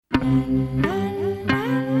Hello,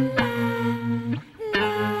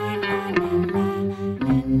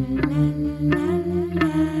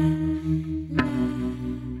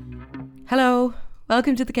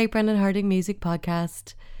 welcome to the Kate Brennan Harding Music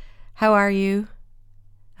Podcast. How are you?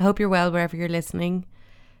 I hope you're well wherever you're listening.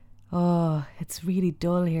 Oh, it's really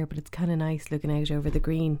dull here, but it's kind of nice looking out over the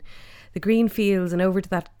green fields and over to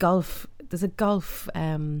that golf. There's a golf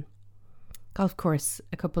course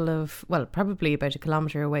probably about 1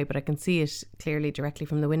 kilometre away, but I can see it clearly directly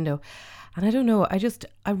from the window. And I don't know,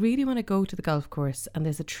 I really want to go to the golf course, and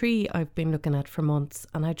there's a tree I've been looking at for months,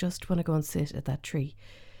 and I just want to go and sit at that tree.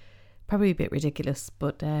 Probably a bit ridiculous,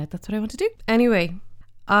 but that's what I want to do. Anyway,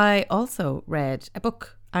 I also read a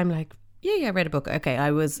book. I'm like, yeah, I read a book. Okay,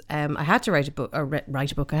 I had to write a book.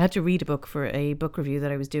 I had to read a book for a book review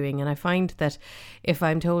that I was doing, and I find that if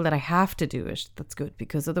I'm told that I have to do it, that's good,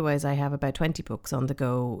 because otherwise I have about 20 books on the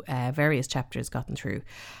go, various chapters gotten through.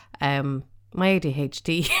 My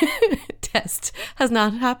ADHD test has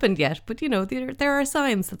not happened yet, but there are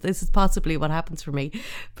signs that this is possibly what happens for me.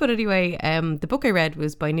 But anyway, the book I read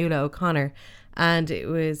was by Nuala O'Connor, and it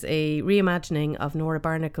was a reimagining of Nora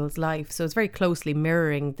Barnacle's life. So it's very closely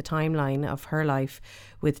mirroring the timeline of her life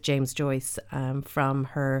with James Joyce, from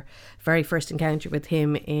her very first encounter with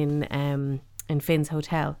him in Finn's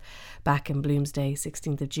Hotel back in Bloomsday,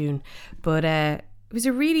 16th of June. But it was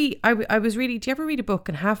I was really, do you ever read a book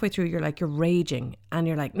and halfway through you're raging and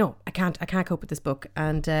you're like, no, I can't cope with this book.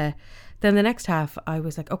 And then the next half I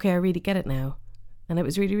was like, okay, I really get it now. And it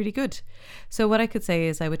was really, really good. So what I could say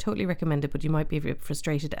is I would totally recommend it, but you might be a bit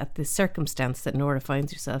frustrated at the circumstance that Nora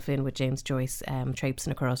finds herself in with James Joyce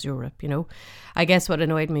traipsing across Europe, I guess what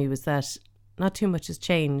annoyed me was that not too much has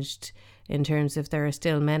changed in terms of there are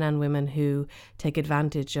still men and women who take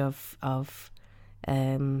advantage of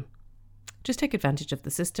just take advantage of the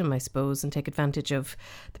system, I suppose, and take advantage of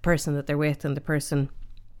the person that they're with and the person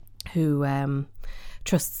who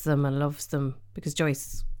trusts them and loves them. Because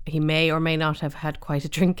Joyce, he may or may not have had quite a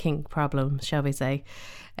drinking problem, shall we say.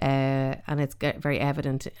 And it's very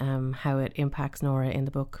evident how it impacts Nora in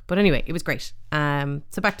the book. But anyway, it was great.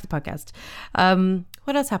 So back to the podcast.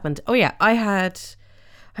 What else happened? Oh yeah,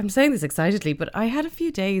 I'm saying this excitedly, but I had a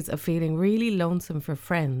few days of feeling really lonesome for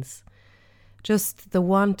friends. Just the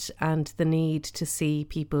want and the need to see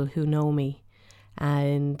people who know me,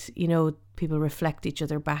 and people reflect each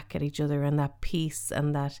other back at each other, and that peace,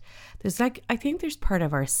 and that there's I think there's part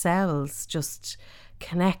of ourselves just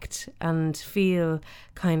connect and feel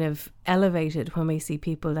kind of elevated when we see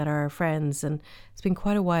people that are our friends. And it's been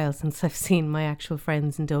quite a while since I've seen my actual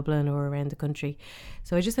friends in Dublin or around the country,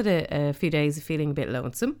 so I just had a few days of feeling a bit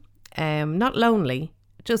lonesome, not lonely,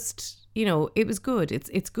 just it was good.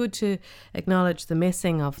 It's good to acknowledge the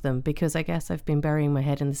missing of them, because I guess I've been burying my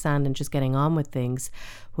head in the sand and just getting on with things,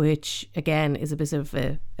 which again is a bit of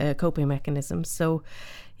a coping mechanism. So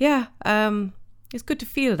yeah, it's good to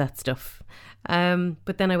feel that stuff.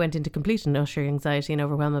 But then I went into complete and utter anxiety and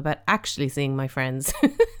overwhelm about actually seeing my friends.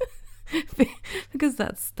 Because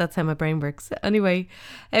that's how my brain works. Anyway,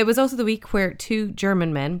 it was also the week where 2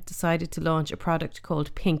 German men decided to launch a product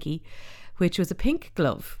called Pinky, which was a pink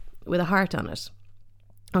glove with a heart on it.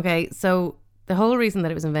 Okay, so the whole reason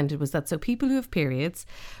that it was invented was that so people who have periods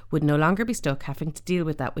would no longer be stuck having to deal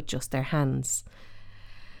with that with just their hands.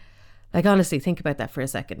 Honestly, think about that for a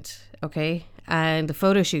second, okay? And the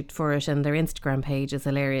photo shoot for it and their Instagram page is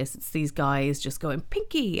hilarious. It's these guys just going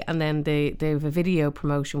Pinky, and then they have a video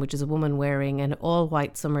promotion, which is a woman wearing an all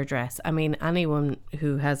white summer dress. I mean, anyone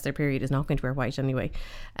who has their period is not going to wear white anyway.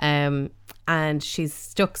 And she's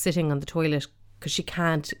stuck sitting on the toilet because she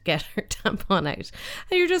can't get her tampon out.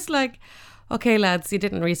 And you're just like, okay, lads, you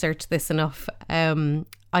didn't research this enough.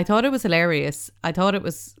 I thought it was hilarious. I thought it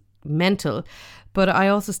was mental, but I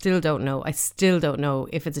also still don't know. I still don't know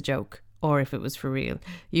if it's a joke or if it was for real.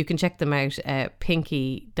 You can check them out,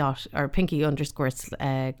 pinky _glove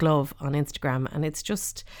on Instagram. And it's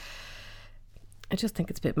just, I just think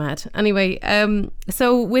it's a bit mad. Anyway,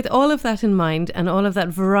 so with all of that in mind and all of that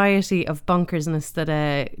variety of bonkersness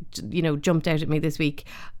that, jumped out at me this week,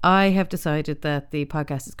 I have decided that the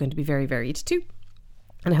podcast is going to be very varied too.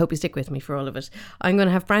 And I hope you stick with me for all of it. I'm going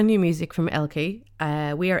to have brand new music from LK,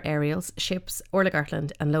 We Are Aerials, Ships, Orla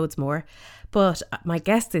Gartland and loads more. But my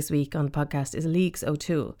guest this week on the podcast is Leagues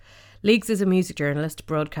O'Toole. Leagues is a music journalist,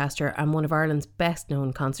 broadcaster and one of Ireland's best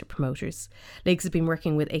known concert promoters. Leagues has been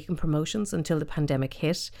working with Aiken Promotions until the pandemic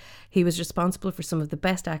hit. He was responsible for some of the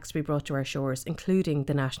best acts to be brought to our shores, including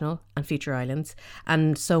The National and Future Islands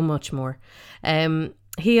and so much more.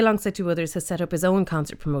 He, alongside 2 others, has set up his own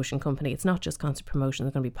concert promotion company. It's not just concert promotion.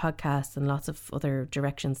 There's going to be podcasts and lots of other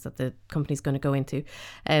directions that the company's going to go into.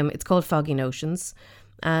 It's called Foggy Notions.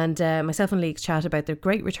 And myself and Leeks chat about their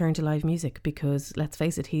great return to live music, because let's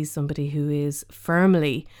face it, he's somebody who is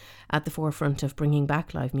firmly at the forefront of bringing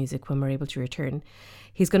back live music when we're able to return.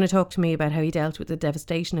 He's going to talk to me about how he dealt with the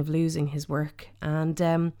devastation of losing his work. And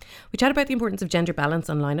we chat about the importance of gender balance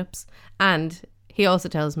on lineups. And he also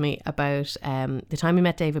tells me about the time he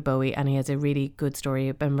met David Bowie, and he has a really good story,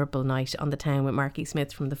 a memorable night on the town with Marky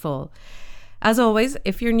Smith from The Fall. As always,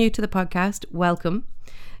 if you're new to the podcast, welcome.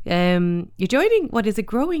 You're joining what is a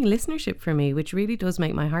growing listenership for me, which really does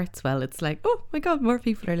make my heart swell. It's like, oh my God, more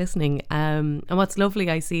people are listening. And what's lovely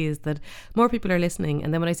I see is that more people are listening,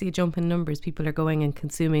 and then when I see a jump in numbers, people are going and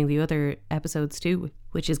consuming the other episodes too,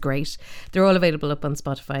 which is great. They're all available up on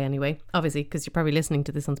Spotify anyway, obviously, because you're probably listening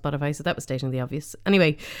to this on Spotify, so that was stating the obvious.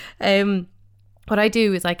 Anyway, what I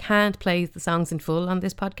do is I can't play the songs in full on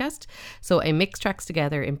this podcast, so I mix tracks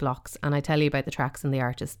together in blocks, and I tell you about the tracks and the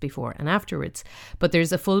artists before and afterwards. But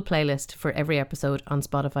there's a full playlist for every episode on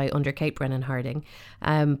Spotify under Kate Brennan Harding.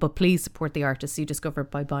 But please support the artists you discover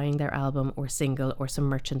by buying their album or single or some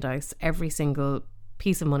merchandise. Every single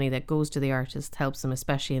piece of money that goes to the artist helps them,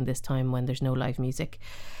 especially in this time when there's no live music.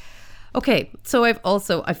 Okay, so I've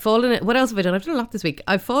fallen in, what else have I done? I've done a lot this week.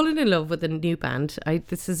 I've fallen in love with a new band.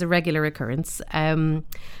 This is a regular occurrence. I'm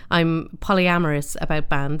polyamorous about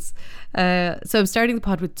bands. So I'm starting the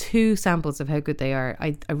pod with 2 samples of how good they are.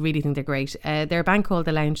 I really think they're great. They're a band called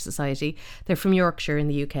The Lounge Society. They're from Yorkshire in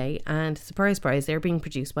the UK, and surprise, surprise, they're being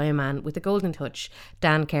produced by a man with a golden touch,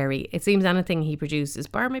 Dan Carey. It seems anything he produces,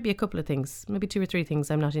 bar maybe a couple of things, maybe 2 or 3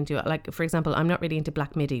 things I'm not into. Like, for example, I'm not really into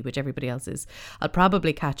Black Midi, which everybody else is. I'll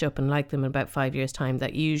probably catch up and like them in about 5 years' time.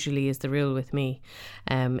 That usually is the rule with me.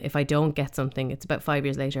 If I don't get something, it's about 5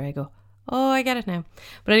 years later I go, oh, I get it now.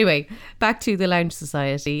 But anyway, back to The Lounge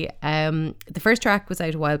Society. The first track was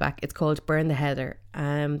out a while back. It's called Burn the Heather.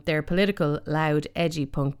 They're a political, loud, edgy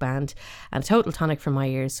punk band, and a total tonic for my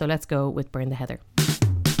ears. So let's go with Burn the Heather.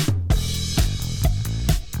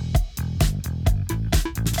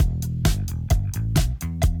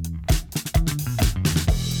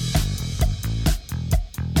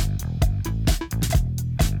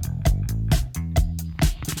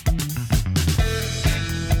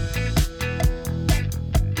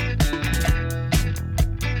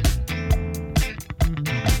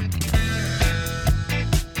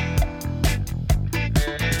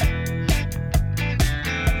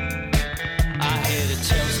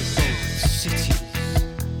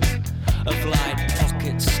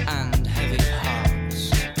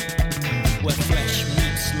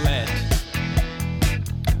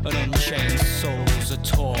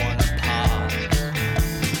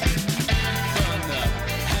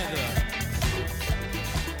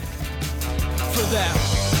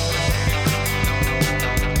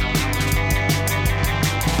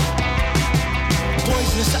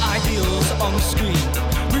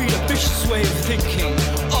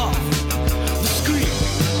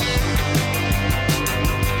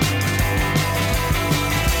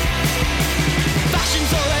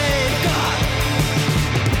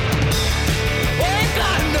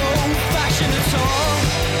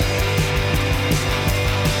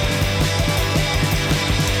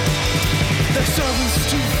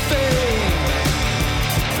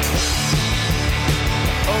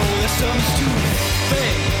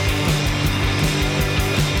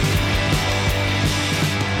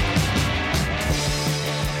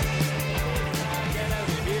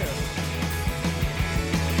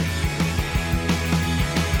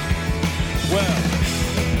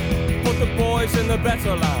 In the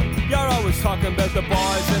better land, you're always talking about the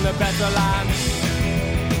boys in the better land.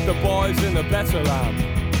 The boys in the better land.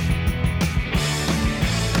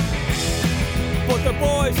 But the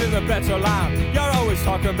boys in the better land, you're always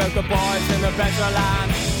talking about the boys in the better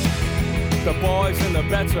land. The boys in the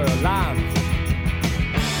better land.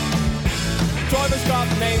 Drivers got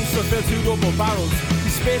names to fill 2 double barrels. He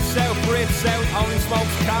spits out, breathes out, only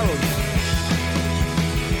smokes carols.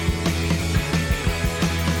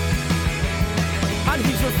 And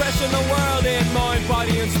he's refreshing the world in mind,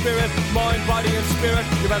 body and spirit. Mind, body and spirit.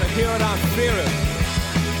 You better hear it and fear it.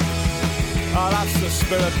 Oh, that's the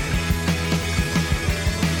spirit.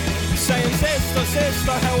 Saying sister,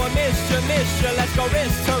 sister, how I missed you. Let's go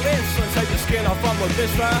wrist to wrist and take the skin off on with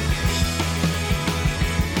this fella.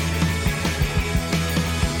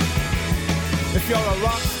 If you're a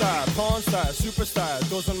rock star, porn star, superstar,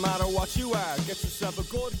 doesn't matter what you are, get yourself a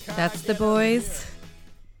good car. That's the boys.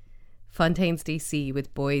 Fontaines DC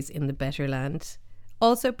with Boys in the Better Land.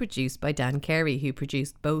 Also produced by Dan Carey, who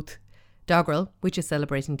produced both Doggerel, which is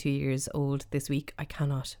celebrating 2 years old this week. I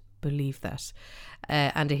cannot believe that.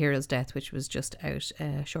 And A Hero's Death, which was just out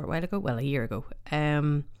a short while ago. Well, a year ago.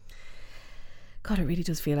 God, it really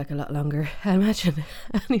does feel like a lot longer, I imagine.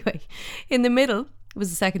 Anyway, in the middle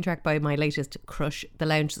was the second track by my latest crush, The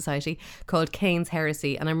Lounge Society, called Kane's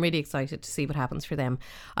Heresy, and I'm really excited to see what happens for them.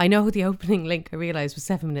 I know the opening link, I realised, was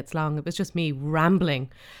 7 minutes long. It was just me rambling.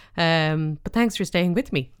 But thanks for staying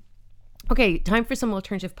with me. Okay, time for some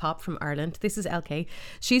alternative pop from Ireland. This is LK.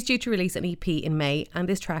 She's due to release an EP in May, and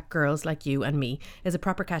this track, Girls Like You and Me, is a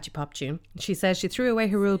proper catchy pop tune. She says she threw away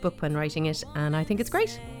her rule book when writing it, and I think it's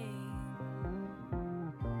great.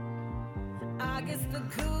 I guess the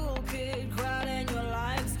cool kid crowd and your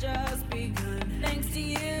life's just begun. Thanks to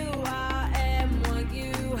you, I am what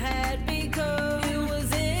you had become. It was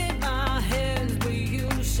in my hands where you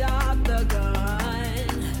shot the gun.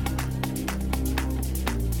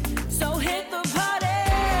 So hit the party,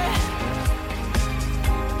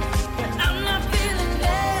 but I'm not feeling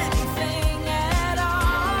anything at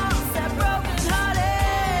all. That broken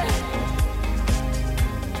hearted,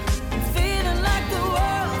 I'm feeling like the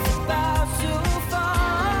world's about to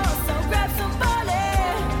fall. So grab somebody,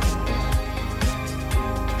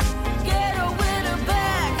 get her with her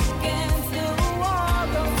back against the wall.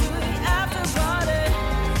 Go to the after party,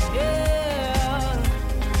 yeah,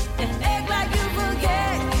 and act like you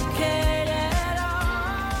forget you cared at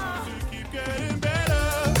all. Keep getting better.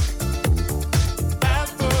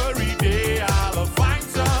 Every day I'll find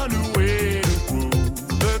some new way to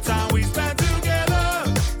prove the time we spent together.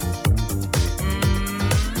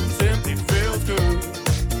 Simply feels good.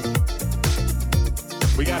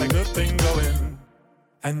 We got a good thing going.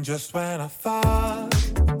 And just when I thought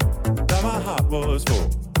that my heart was full,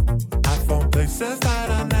 I found places that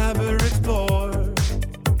I never explored.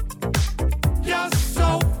 You're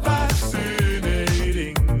so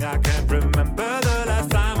fascinating. I can't remember the last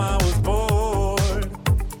time I was bored.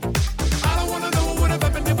 I don't wanna know what would have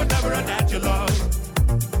happened if I never had had your love.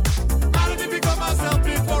 I didn't become myself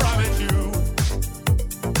before I met you.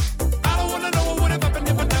 I don't wanna know what would have happened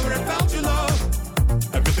if I never had felt your love.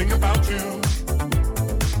 Everything about you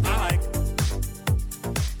I like.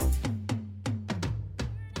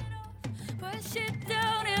 Push it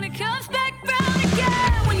down and it comes back round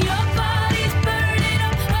again. When your body's burning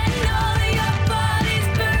up, when all of your body's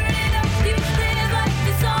burning up, you live like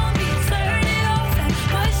the zombie, turn it off and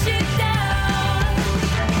push it down.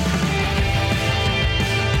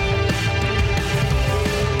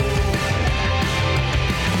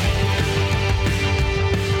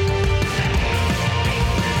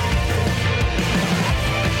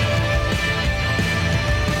 When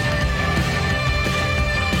all of your body's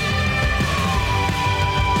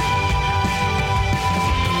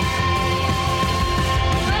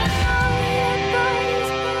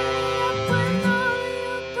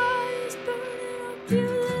burning up, you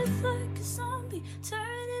live like a zombie,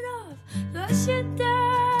 turn it off, push it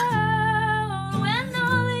down. When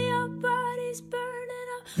all of your body's burning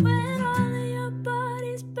up, when all of your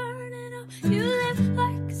body's burning up, you live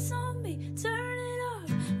like a zombie, turn it off,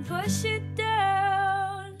 push it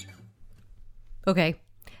down. Okay,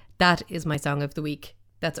 that is my song of the week.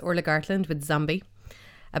 That's Orla Gartland with Zombie,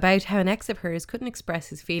 about how an ex of hers couldn't express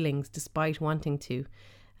his feelings despite wanting to.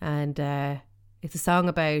 And it's a song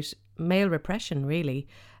about male repression, really.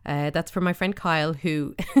 That's for my friend Kyle,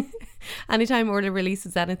 who anytime Orla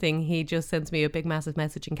releases anything, he just sends me a big massive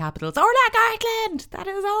message in capitals, Orla Gartland, that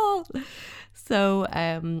is all. So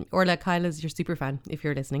Orla, Kyle is your super fan if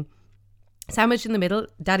you're listening. Sandwiched in the middle,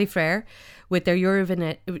 Daddy Frere with their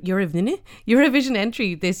Eurovision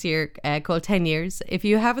entry this year called 10 Years. If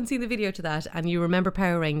you haven't seen the video to that and you remember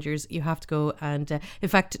Power Rangers, you have to go and, in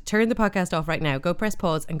fact, turn the podcast off right now. Go press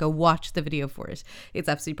pause and go watch the video for it. It's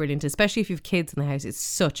absolutely brilliant, especially if you have kids in the house. It's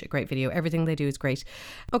such a great video. Everything they do is great.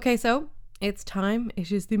 Okay, so it's time.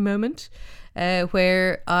 It is the moment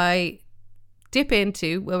where I dip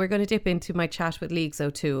into, well, we're going to dip into my chat with Leagues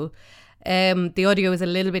O'Toole. The audio is a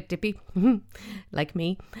little bit dippy, like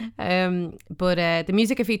me. But the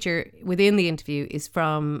music I feature within the interview is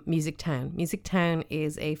from Music Town. Music Town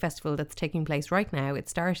is a festival that's taking place right now. It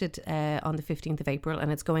started on the 15th of April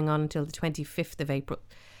and it's going on until the 25th of April.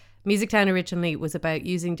 Music Town originally was about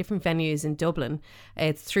using different venues in Dublin.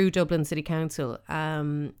 It's through Dublin City Council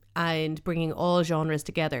and bringing all genres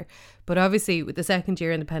together. But obviously with the second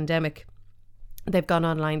year in the pandemic, they've gone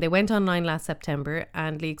online. They went online last September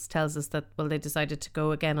and Leagues tells us that, well, they decided to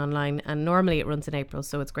go again online, and normally it runs in April,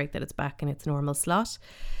 so it's great that it's back in its normal slot.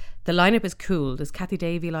 The lineup is cool. There's Kathy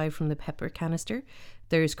Davey live from the Pepper Canister.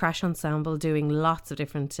 There's Crash Ensemble doing lots of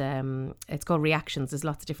different, it's called Reactions. There's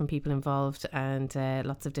lots of different people involved and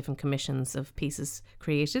lots of different commissions of pieces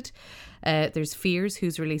created. There's Fears,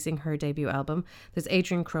 who's releasing her debut album. There's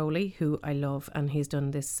Adrian Crowley, who I love, and he's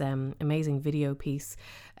done this amazing video piece.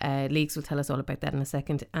 Leeks will tell us all about that in a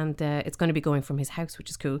second. And it's going to be going from his house, which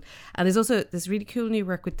is cool. And there's also this really cool new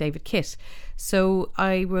work with David Kitt. So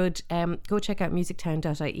I would go check out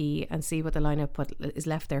musictown.ie and see what the lineup what is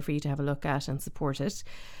left there for you to have a look at and support it.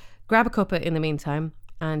 Grab a cuppa in the meantime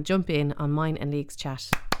and jump in on mine and Leeks chat.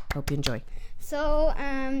 Hope you enjoy. So,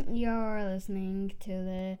 you're listening to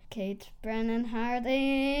the Kate Brennan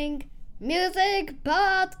Harding Music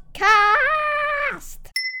Podcast.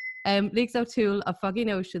 Leeks O'Toole of Foggy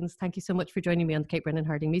Notions, thank you so much for joining me on the Kate Brennan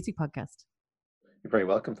Harding Music Podcast. You're very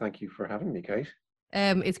welcome. Thank you for having me, Kate.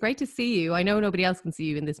 It's great to see you. I know nobody else can see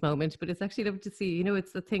you in this moment, but it's actually lovely to see you. You know,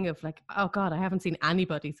 it's the thing of like, oh God, I haven't seen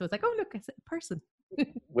anybody. So it's like, oh, look, it's a person.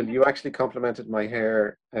 Well, you actually complimented my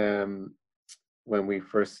hair when we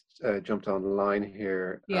first jumped on the line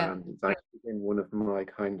here. Yeah. And it's actually been one of my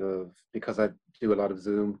kind of, because I do a lot of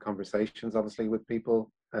Zoom conversations, obviously, with people.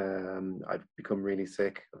 I've become really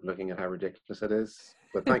sick of looking at how ridiculous it is.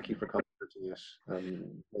 But thank you for complimenting it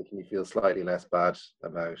and making me feel slightly less bad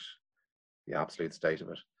about the absolute state of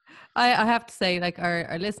it. I have to say, like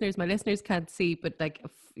our listeners, my listeners can't see, but like,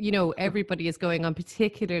 you know, everybody is going on,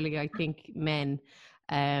 particularly I think men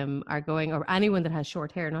are going, or anyone that has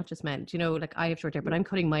short hair, not just men. Do you know, like I have short hair, but I'm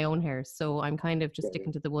cutting my own hair, so I'm kind of just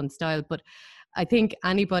sticking to the one style. But I think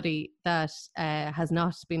anybody that has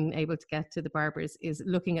not been able to get to the barbers is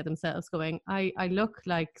looking at themselves going, I look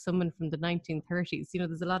like someone from the 1930s. You know,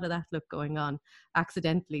 there's a lot of that look going on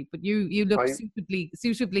accidentally, but you look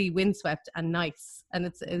suitably windswept and nice, and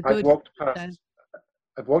it's a good.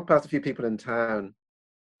 I've walked past a few people in town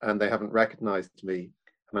and they haven't recognized me.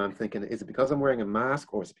 And I'm thinking, is it because I'm wearing a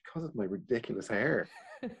mask or is it because of my ridiculous hair?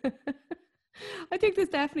 I think there's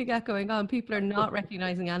definitely that going on. People are not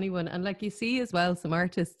recognizing anyone. And like you see as well, some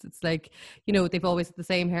artists, it's like, you know, they've always had the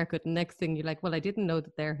same haircut. And next thing you're like, well, I didn't know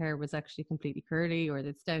that their hair was actually completely curly or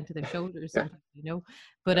it's down to their shoulders, you know.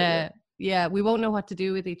 But yeah, we won't know what to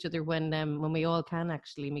do with each other when we all can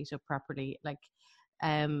actually meet up properly. Like,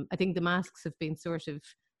 I think the masks have been sort of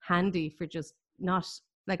handy for just not,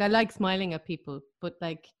 like I like smiling at people, but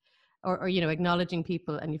like, or you know, acknowledging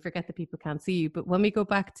people, and you forget that people can't see you. But when we go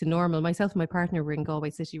back to normal, myself and my partner were in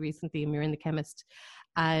Galway City recently and we were in the chemist,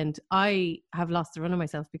 and I have lost the run of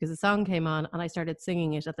myself because a song came on and I started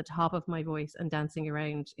singing it at the top of my voice and dancing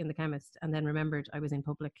around in the chemist, and then remembered I was in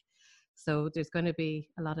public. So there's going to be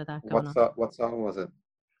a lot of that going on. What song was it?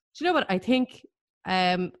 Do you know what? I think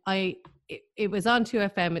it was on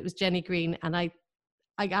 2FM. It was Jenny Green, and I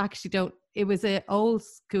actually don't. It was an old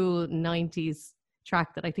school 90s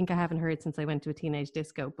track that I think I haven't heard since I went to a teenage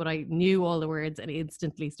disco, but I knew all the words and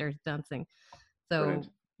instantly started dancing. So brilliant.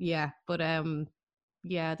 Yeah, but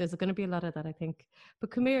yeah, there's going to be a lot of that, I think.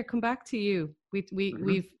 But come back to you.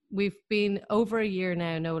 We've been over a year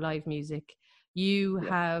now, no live music. You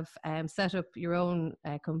have set up your own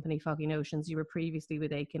company, Foggy Notions. You were previously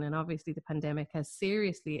with Aiken, and obviously the pandemic has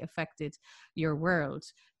seriously affected your world.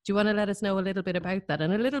 Do you want to let us know a little bit about that?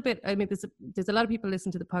 And a little bit, I mean, there's a lot of people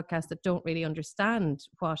listen to the podcast that don't really understand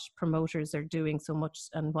what promoters are doing so much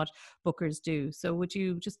and what bookers do. So would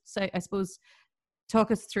you just say, I suppose, talk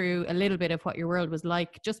us through a little bit of what your world was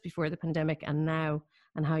like just before the pandemic and now,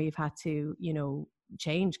 and how you've had to, you know,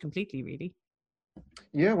 change completely, really?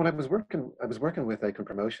 Yeah, well, I was working with Aiken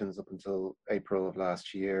Promotions up until April of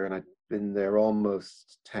last year, and I'd been there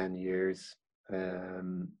almost 10 years.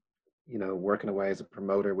 You know, working away as a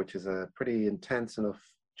promoter, which is a pretty intense enough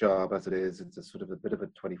job as it is. It's a sort of a bit of a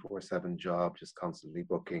 24/7 job, just constantly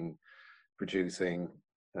booking, producing,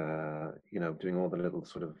 you know, doing all the little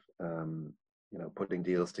sort of, you know, putting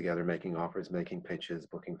deals together, making offers, making pitches,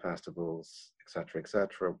 booking festivals, etc.,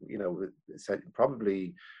 etc. You know,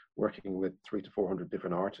 probably working with 300 to 400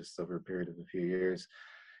 different artists over a period of a few years.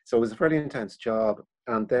 So it was a fairly intense job,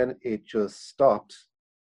 and then it just stopped.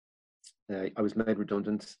 I was made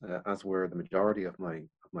redundant, as were the majority of my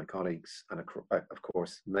colleagues, and of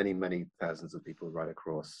course many thousands of people right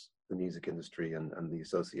across the music industry and the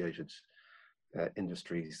associated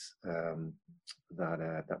industries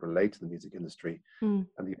that relate to the music industry and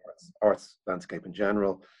the arts landscape in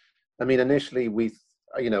general. I mean, initially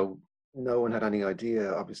you know, no one had any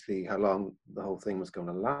idea, obviously, how long the whole thing was going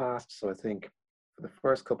to last. So I think for the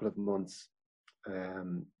first couple of months,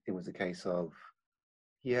 it was a case of,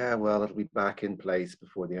 yeah, well, it'll be back in place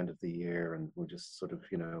before the end of the year, and we'll just sort of,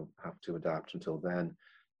 you know, have to adapt until then.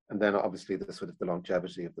 And then obviously the sort of the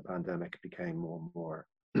longevity of the pandemic became more and more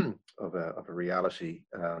of a reality,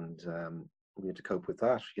 and we had to cope with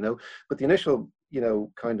that, you know. But the initial, you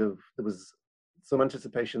know, kind of, there was some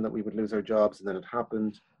anticipation that we would lose our jobs, and then it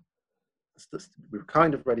happened. We were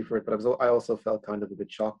kind of ready for it, but I also felt kind of a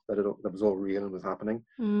bit shocked that that was all real and was happening.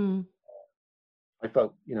 Mm. I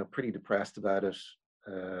felt, you know, pretty depressed about it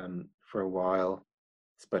for a while.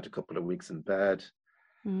 Spent a couple of weeks in bed,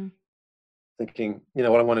 thinking, you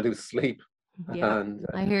know, what I want to do is sleep. Yeah, And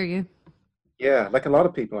I hear you. yeah, like a lot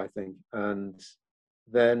of people, I think. And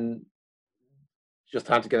then just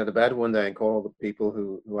had to get out of bed one day and call all the people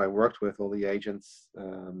who I worked with, all the agents,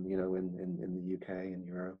 you know, in the UK and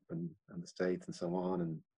Europe and the States and so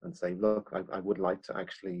on, and say, look, I would like to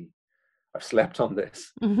actually, I've slept on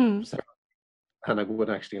this. Mm-hmm. And I would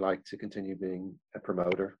actually like to continue being a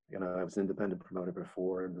promoter. You know, I was an independent promoter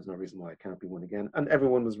before, and there's no reason why I can't be one again. And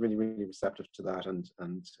everyone was really, really receptive to that. And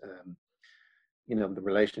you know, the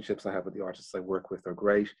relationships I have with the artists I work with are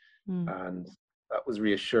great, and that was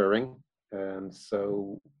reassuring. And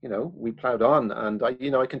so, you know, we plowed on, and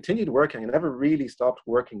I continued working. I never really stopped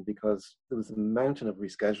working because there was a mountain of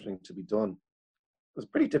rescheduling to be done. It was a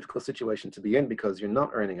pretty difficult situation to be in because you're not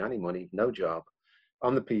earning any money, no job,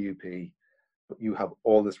 on the PUP. You have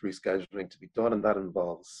all this rescheduling to be done, and that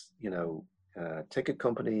involves, you know, ticket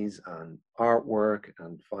companies and artwork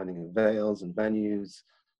and finding veils and venues,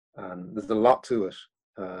 and there's a lot to it,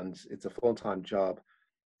 and it's a full-time job.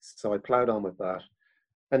 So I plowed on with that,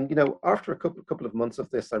 and you know, after a couple of months of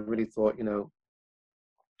this, I really thought, you know,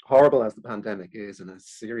 horrible as the pandemic is, and as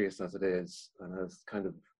serious as it is, and as kind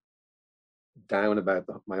of down about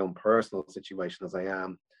my own personal situation as I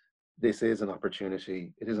am, this is an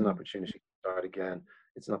opportunity. It is an opportunity to start again.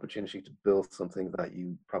 It's an opportunity to build something that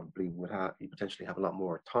you probably you potentially have a lot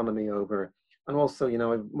more autonomy over. And also, you know,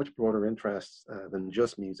 I have much broader interests than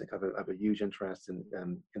just music. I have a huge interest in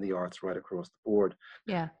the arts right across the board.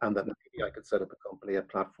 Yeah. And that maybe I could set up a company, a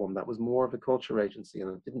platform that was more of a culture agency,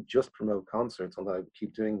 and it didn't just promote concerts, although I would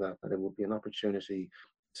keep doing that, and it would be an opportunity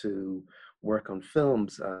to work on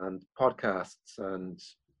films and podcasts and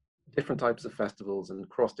different types of festivals and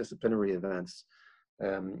cross-disciplinary events,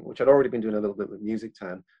 which I'd already been doing a little bit with Music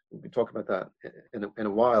Town. We'll be talking about that in a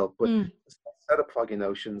while. But instead of Foggy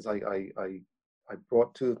Notions, I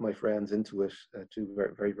brought two of my friends into it, two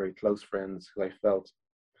very, very, very close friends who I felt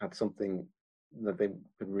had something that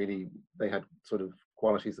they had sort of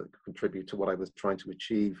qualities that could contribute to what I was trying to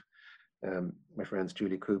achieve. My friends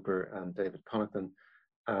Julie Cooper and David Connaughton,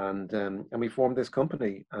 and we formed this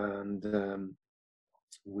company, and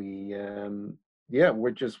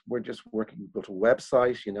we're just working. We built a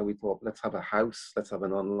website. You know, we thought, let's have a house, let's have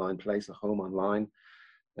an online place, a home online,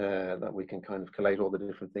 that we can kind of collate all the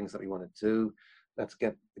different things that we want to do. Let's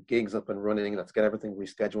get the gigs up and running. Let's get everything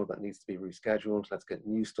rescheduled that needs to be rescheduled. Let's get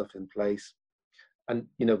new stuff in place. And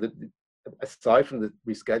you know, aside from the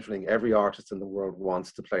rescheduling, every artist in the world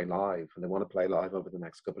wants to play live, and they want to play live over the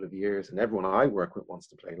next couple of years. And everyone I work with wants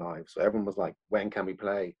to play live. So everyone was like, when can we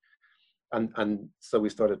play? And so we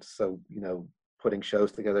started, you know, putting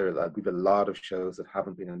shows together. We've a lot of shows that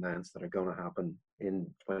haven't been announced that are going to happen in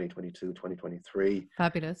 2022, 2023.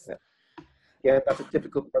 Fabulous. Yeah, that's a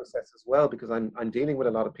difficult process as well, because I'm dealing with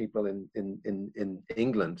a lot of people in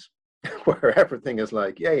England where everything is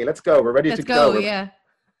like, yay, let's go, we're ready to go. Yeah.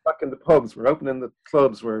 We're back in the pubs, we're opening the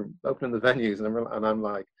clubs, we're opening the venues, and I'm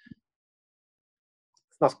like,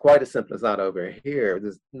 not quite as simple as that over here.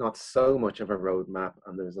 There's not so much of a roadmap,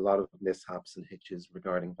 and there's a lot of mishaps and hitches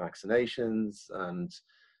regarding vaccinations. And,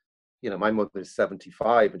 you know, my mother's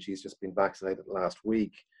 75 and she's just been vaccinated last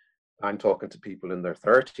week. I'm talking to people in their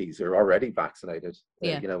 30s who are already vaccinated,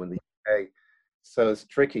 you know, in the UK. So it's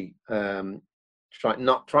tricky. Trying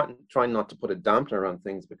not to put a dampener on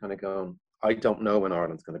things, but kind of going, I don't know when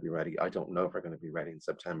Ireland's going to be ready. I don't know if we're going to be ready in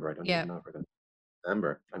September. I don't even know if we're going to be in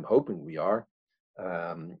December. I'm hoping we are.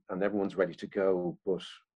 And everyone's ready to go, but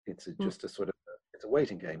it's just a sort of, it's a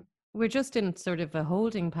waiting game. We're just in sort of a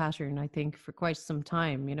holding pattern, I think, for quite some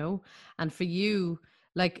time, you know. And for you,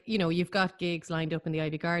 like, you know, you've got gigs lined up in the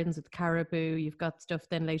Ivy Gardens with Caribou. You've got stuff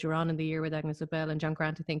then later on in the year with Agnes Obel and John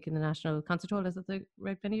Grant, I think, in the National Concert Hall. Is that the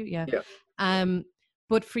right venue? Yeah.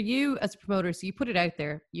 But for you as a promoter, so you put it out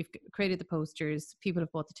there, you've created the posters, people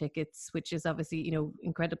have bought the tickets, which is obviously, you know,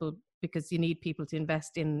 incredible, because you need people to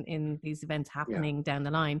invest in these events happening down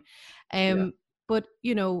the line. But,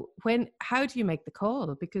 you know, how do you make the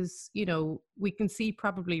call? Because, you know, we can see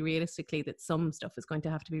probably realistically that some stuff is going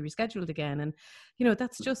to have to be rescheduled again. And, you know,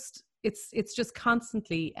 that's just, it's just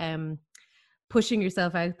constantly pushing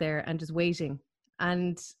yourself out there and just waiting.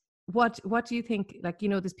 And what do you think? Like, you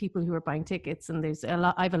know, there's people who are buying tickets, and there's a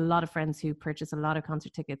lot. I have a lot of friends who purchase a lot of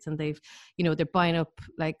concert tickets, and they've, you know, they're buying up.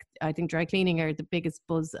 Like, I think dry cleaning are the biggest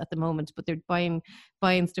buzz at the moment, but they're buying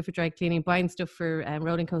stuff for dry cleaning, buying stuff for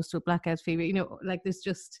Rolling Coaster with Blackout Fever. You know, like there's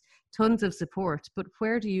just tons of support. But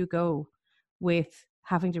where do you go with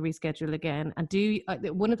having to reschedule again? And do you,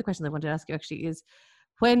 one of the questions I wanted to ask you actually is,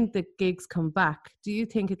 when the gigs come back, do you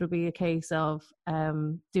think it'll be a case of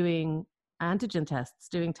doing antigen tests,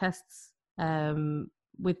 doing tests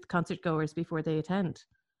with concert goers before they attend?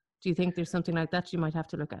 Do you think there's something like that you might have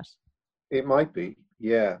to look at? It might be,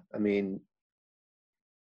 yeah. I mean,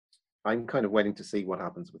 I'm kind of waiting to see what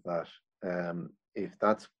happens with that. If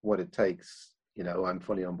that's what it takes, you know, I'm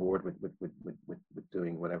fully on board with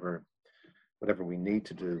doing whatever we need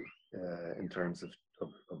to do in terms of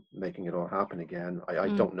making it all happen again. I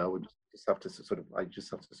don't know. I just have to sort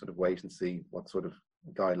of wait and see what sort of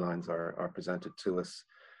guidelines are presented to us.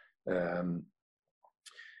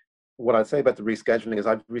 What I'd say about the rescheduling is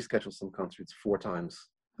I've rescheduled some concerts 4 times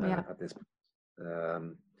at this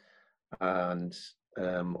point. And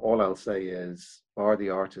all I'll say is, are the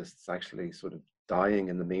artists actually sort of dying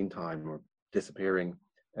in the meantime or disappearing?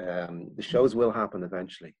 The shows will happen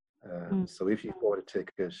eventually. So if you bought a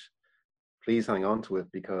ticket, please hang on to it,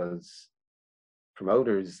 because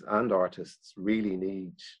promoters and artists really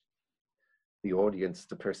need the audience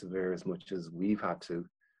to persevere as much as we've had to.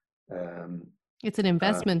 It's an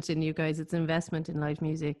investment in you guys. It's an investment in live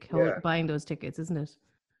music, buying those tickets, isn't it?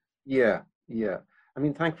 Yeah. I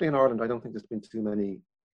mean, thankfully in Ireland, I don't think there's been too many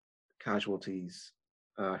casualties.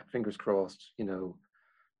 Fingers crossed, you know,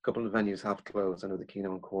 a couple of venues have closed. I know the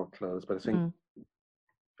Keno and Cork closed, but I think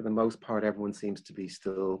for the most part, everyone seems to be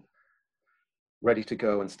still ready to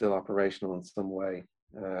go and still operational in some way.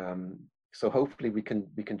 So hopefully we can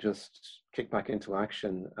just kick back into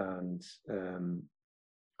action, and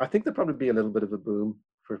I think there'll probably be a little bit of a boom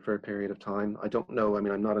for a period of time. I don't know. I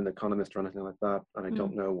mean, I'm not an economist or anything like that, and I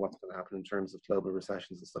don't know what's going to happen in terms of global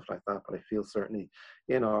recessions and stuff like that. But I feel certainly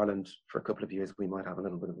in Ireland for a couple of years we might have a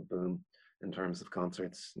little bit of a boom in terms of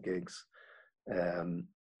concerts and gigs.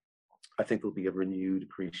 I think there'll be a renewed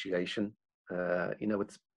appreciation. You know,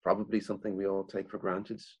 it's probably something we all take for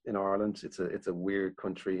granted in Ireland. It's a weird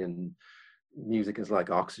country, and music is like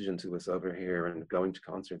oxygen to us over here, and going to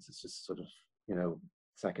concerts is just sort of, you know,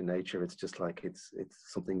 second nature. It's just like it's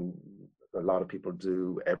something a lot of people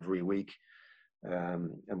do every week,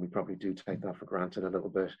 and we probably do take that for granted a little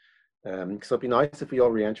bit. So it'd be nice if we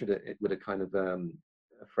all re-entered it with a kind of a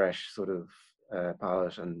fresh sort of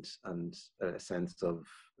palette and a sense of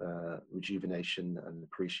rejuvenation and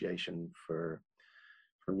appreciation for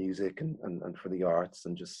music and for the arts,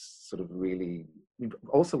 and just sort of really,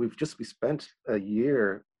 we spent a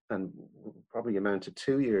year and probably amount to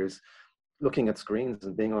 2 years looking at screens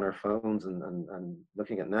and being on our phones and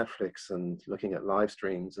looking at Netflix and looking at live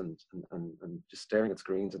streams and just staring at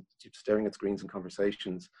screens and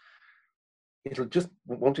conversations.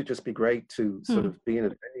 Won't it just be great to sort of be in a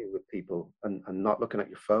venue with people and not looking at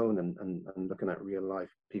your phone and looking at real life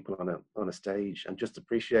people on a stage, and just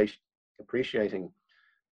appreciating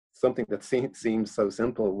something that seems so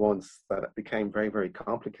simple once, that it became very, very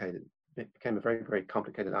complicated. It became a very, very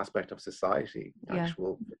complicated aspect of society.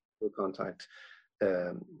 Actual contact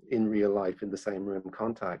in real life, in the same room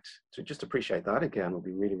contact. To just appreciate that again will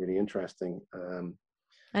be really, really interesting.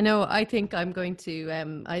 I know. I think I'm going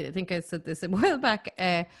to. I think I said this a while back.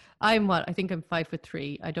 I think I'm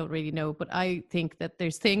 5'3". I don't really know, but I think that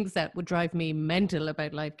there's things that would drive me mental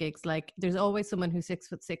about live gigs. Like, there's always someone who's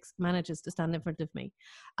 6'6" manages to stand in front of me,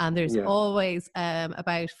 and there's always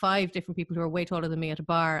about 5 different people who are way taller than me at a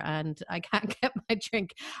bar, and I can't get my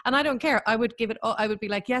drink. And I don't care. I would give it all. I would be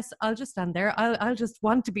like, yes, I'll just stand there. I'll just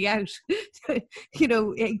want to be out, you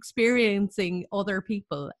know, experiencing other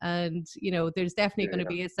people. And you know, there's definitely going to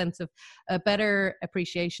be a sense of a better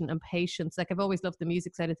appreciation and patience. Like, I've always loved the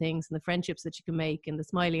music side of things and the friendships that you can make and the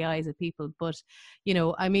smiley eyes of people, but you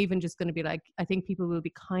know, I'm even just going to be like, I think people will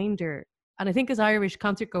be kinder, and I think as Irish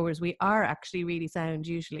concert goers we are actually really sound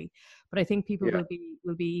usually, but I think people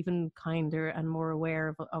will be even kinder and more aware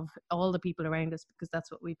of all the people around us, because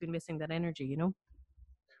that's what we've been missing, that energy, you know.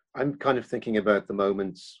 I'm kind of thinking about the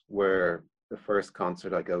moments where the first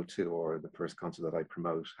concert I go to or the first concert that I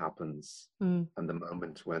promote happens, and the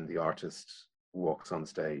moment when the artist walks on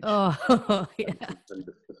stage. Oh, yeah. And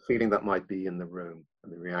the feeling that might be in the room and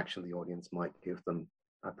the reaction the audience might give them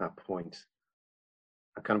at that point.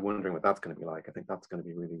 I'm kind of wondering what that's going to be like. I think that's going to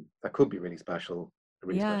be that could be really special, a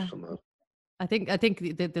really special moment. I think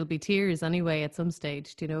that there'll be tears anyway at some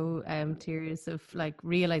stage, you know, tears of like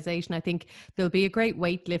realization. I think there'll be a great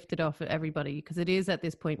weight lifted off of everybody, because it is at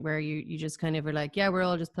this point where you just kind of are like, yeah, we're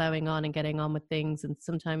all just plowing on and getting on with things. And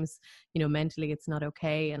sometimes, you know, mentally it's not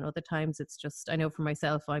okay. And other times it's just, I know for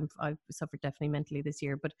myself, I've suffered definitely mentally this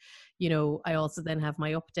year, but, you know, I also then have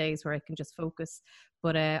my up days where I can just focus.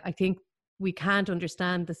 But I think we can't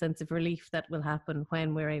understand the sense of relief that will happen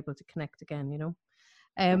when we're able to connect again, you know.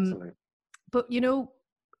 Um, Absolutely. but you know,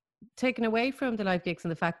 taken away from the live gigs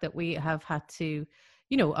and the fact that we have had to,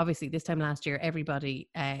 you know, obviously this time last year, everybody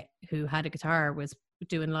who had a guitar was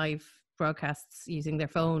doing live broadcasts using their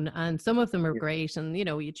phone, and some of them are Yeah. great, and you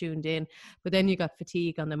know, you tuned in, but then you got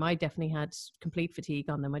fatigue on them. I definitely had complete fatigue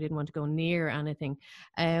on them. I didn't want to go near anything.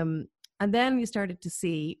 And then you started to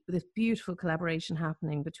see this beautiful collaboration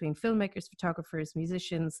happening between filmmakers, photographers,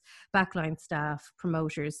 musicians, backline staff,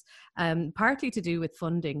 promoters, partly to do with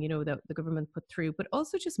funding, you know, that the government put through, but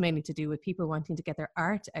also just mainly to do with people wanting to get their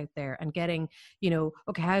art out there and getting, you know,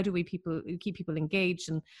 okay, how do we keep people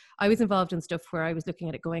engaged? And I was involved in stuff where I was looking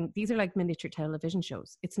at it going, these are like miniature television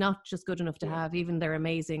shows. It's not just good enough to Yeah. have even their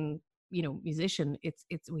amazing, you know, musician.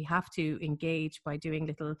 It's we have to engage by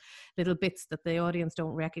doing little bits that the audience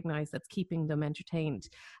don't recognize, that's keeping them entertained.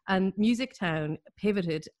 And Music Town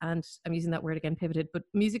pivoted, and I'm using that word again, pivoted, but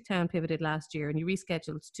Music Town pivoted last year, and you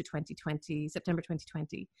rescheduled to 2020, September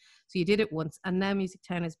 2020. So you did it once, and now Music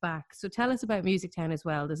Town is back. So tell us about Music Town as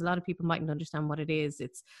well. There's a lot of people mightn't understand what it is.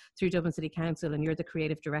 It's through Dublin City Council, and you're the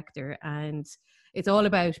creative director, and it's all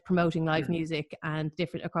about promoting live music and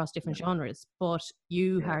different across different genres. But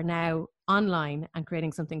you Yeah. are now online and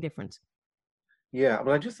creating something different. Yeah,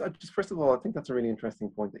 well, I just first of all, I think that's a really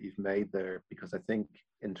interesting point that you've made there, because I think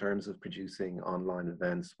in terms of producing online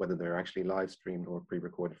events, whether they're actually live streamed or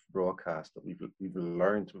pre-recorded for broadcast, that we've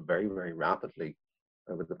learned very, very rapidly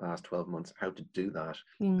over the past 12 months how to do that,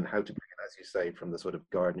 and how to bring it, as you say, from the sort of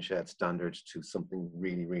garden shed standard to something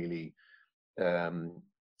really, really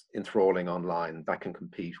enthralling online that can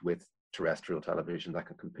compete with terrestrial television, that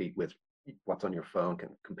can compete with what's on your phone, can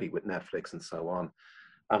compete with Netflix and so on.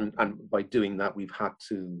 And by doing that, we've had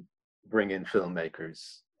to bring in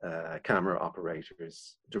filmmakers, camera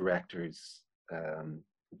operators, directors,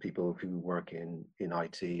 people who work in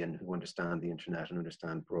IT and who understand the internet and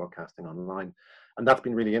understand broadcasting online. And that's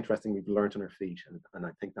been really interesting. We've learned on our feet. And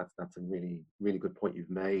I think that's a really, really good point you've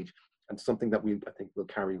made, and something that I think will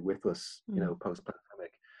carry with us, you know,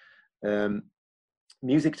 post-pandemic.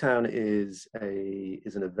 Music Town is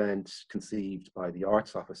an event conceived by the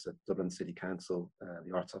Arts Office at Dublin City Council,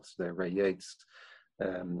 the Arts Officer there, Ray Yates.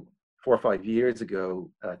 4 or 5 years ago,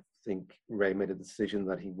 I think Ray made a decision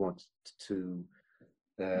that he wanted to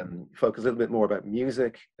focus a little bit more about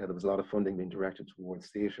music. There was a lot of funding being directed towards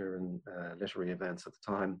theatre and literary events at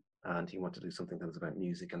the time, and he wanted to do something that was about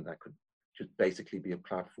music, and that could just basically be a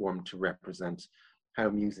platform to represent how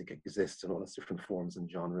music exists in all its different forms and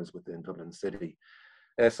genres within Dublin City.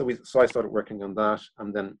 So I started working on that,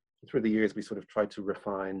 and then through the years we sort of tried to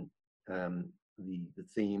refine the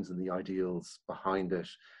themes and the ideals behind it.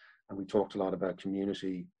 And we talked a lot about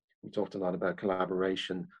community. We talked a lot about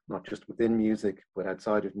collaboration, not just within music, but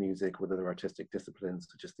outside of music, with other artistic disciplines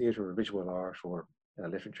such as theatre or visual art or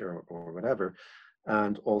literature or whatever,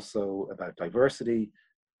 and also about diversity.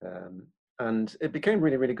 And it became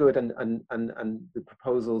really, really good. And the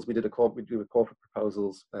proposals, we do a call for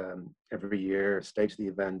proposals every year, stage the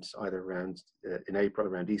event either around in April,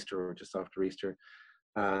 around Easter, or just after Easter.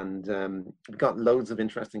 And we got loads of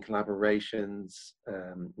interesting collaborations.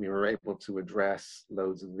 We were able to address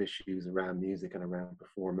loads of issues around music and around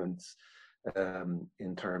performance,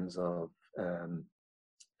 in terms of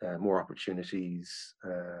more opportunities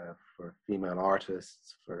for female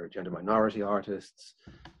artists, for gender minority artists.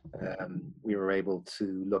 We were able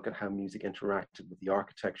to look at how music interacted with the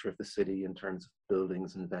architecture of the city in terms of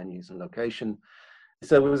buildings and venues and location.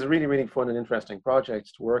 So it was a really, really fun and interesting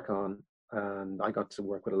project to work on. And I got to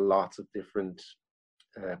work with lots of different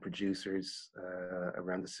producers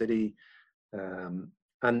around the city. And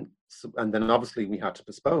then obviously we had to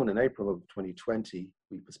postpone in April of 2020.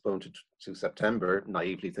 We postponed it to September,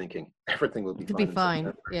 naively thinking everything will be It'll fine. be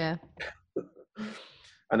fine, yeah.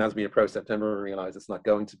 And as we approached September, we realized it's not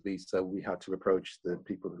going to be. So we had to approach the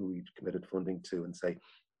people who we'd committed funding to and say,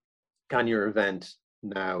 can your event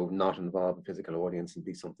now not involve a physical audience and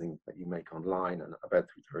be something that you make online? And about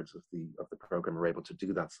 2/3 of the program were able to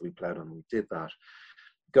do that. So we plowed on and we did that.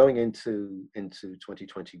 Going into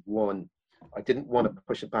 2021, I didn't want to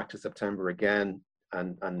push it back to September again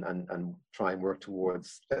and try and work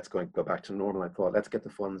towards, let's go back to normal. I thought, let's get the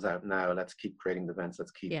funds out now. Let's keep creating the events.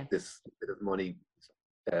 Let's keep this bit of money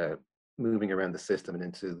moving around the system and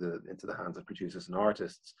into the hands of producers and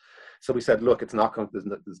artists. So we said, look, it's not going.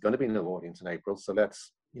 There's going to be no audience in April, so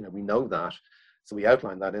let's, we know that. So we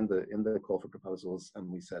outlined that in the call for proposals, and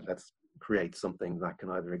we said, let's create something that can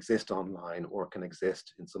either exist online or can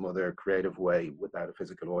exist in some other creative way without a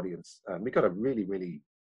physical audience. And we got a really, really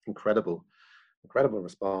incredible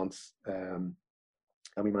response. And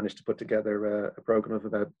we managed to put together a program of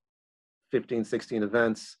about 15, 16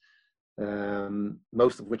 events,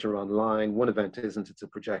 most of which are online. One event isn't. It's a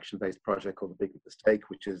projection-based project called The Big Mistake,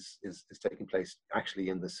 which is taking place actually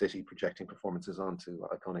in the city, projecting performances onto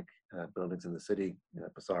iconic buildings in the city,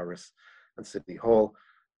 Bucyrus and City Hall.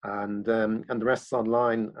 And the rest is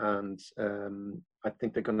online, and I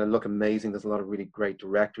think they're going to look amazing. There's a lot of really great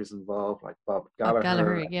directors involved, like Bob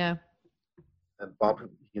Gallagher. Yeah. And Bob,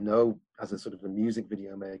 as a sort of a music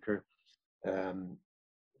video maker,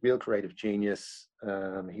 real creative genius.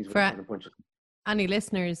 He's working on a bunch of. Any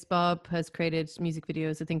listeners, Bob has created music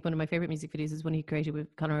videos. I think one of my favorite music videos is one he created with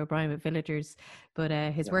Conor O'Brien with Villagers, but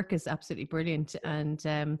his work is absolutely brilliant. And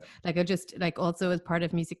also as part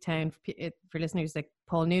of Music Town, for listeners, like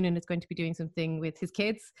Paul Noonan is going to be doing something with his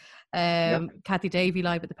kids. Kathy Davey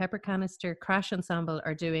live at the Pepper Canister. Crash Ensemble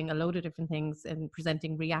are doing a load of different things and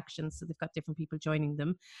presenting reactions, so they've got different people joining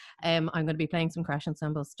them. I'm going to be playing some Crash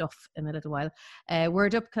Ensemble stuff in a little while.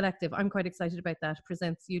 Word Up Collective, I'm quite excited about that,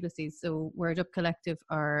 presents Ulysses. So Word Up Collective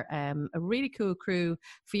are a really cool crew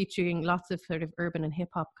featuring lots of sort of urban and hip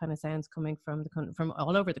hop kind of sounds coming from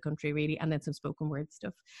all over the country, really, and then some spoken word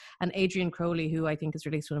stuff. And Adrian Crowley, who I think has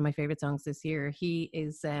released one of my favorite songs this year, he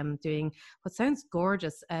is doing what sounds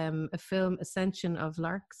gorgeous, a film, Ascension of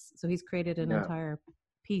Larks. So he's created an entire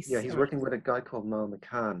piece. Yeah, he's working with a guy called Mal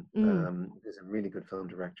McCann, who's a really good film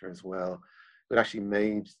director as well. It actually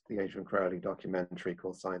made the Adrian Crowley documentary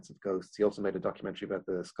called Science of Ghosts. He also made a documentary about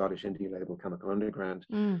the Scottish indie label Chemical Underground,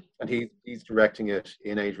 and he's directing it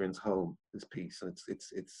in Adrian's home. This piece, and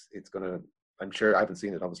it's gonna. I'm sure, I haven't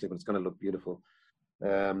seen it obviously, but it's gonna look beautiful.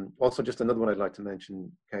 Also, just another one I'd like to mention,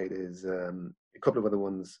 Kate, is a couple of other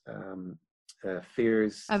ones.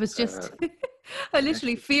 Fears. I was just.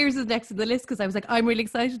 Fears is next to the list because I was like, I'm really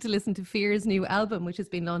excited to listen to Fears' new album, which has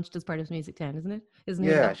been launched as part of Music Town, isn't it?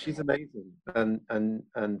 Yeah, she's amazing,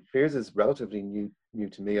 and Fears is relatively new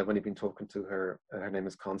to me. I've only been talking to her. Her name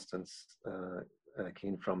is Constance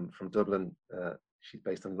Keane from Dublin. She's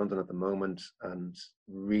based in London at the moment, and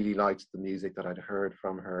really liked the music that I'd heard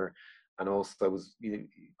from her, and also was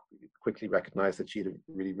quickly recognised that she had a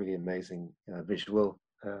really, really amazing visual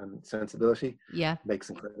sensibility.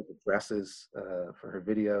 Makes incredible dresses for her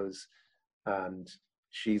videos, and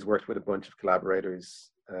she's worked with a bunch of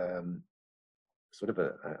collaborators, sort of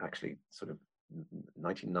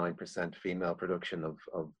 99% female production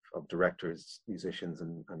of directors, musicians,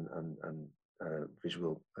 and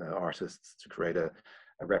visual artists to create a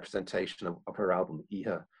representation of her album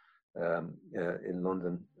Iha in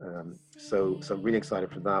London. So I'm really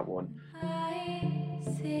excited for that one.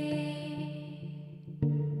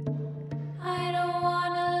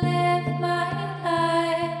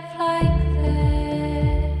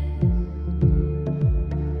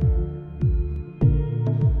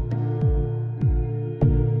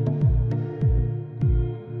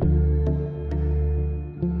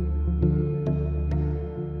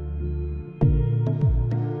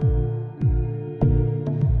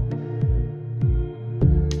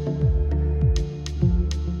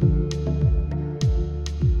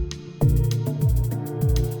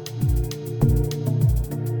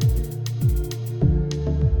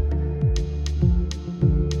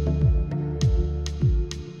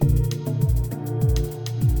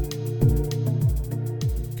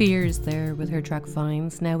 Fears there with her track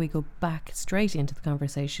Vines. Now we go back straight into the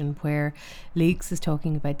conversation where Leeks is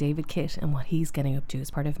talking about David Kitt and what he's getting up to as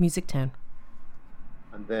part of Music Town.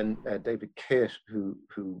 And then David Kitt, who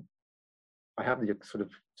I have to sort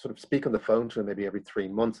of speak on the phone to him maybe every 3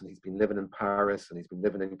 months, and he's been living in Paris and he's been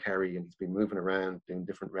living in Kerry and he's been moving around doing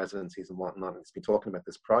different residencies and whatnot, and he's been talking about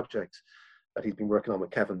this project that he's been working on with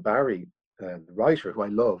Kevin Barry, the writer who I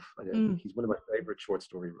love. I think he's one of my favorite short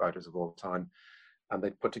story writers of all time. And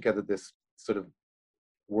they put together this sort of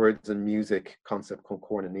words and music concept called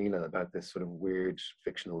Cornaneela, about this sort of weird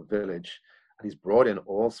fictional village. And he's brought in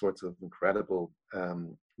all sorts of incredible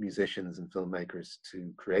musicians and filmmakers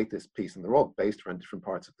to create this piece. And they're all based around different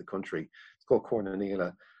parts of the country. It's called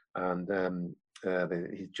Cornaneela. And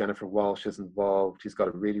Jennifer Walsh is involved. He's got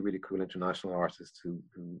a really, really cool international artist who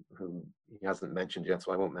he hasn't mentioned yet,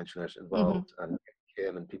 so I won't mention it, involved, and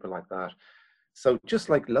Kim and people like that. So just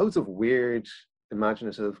like loads of weird,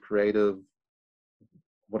 imaginative, creative,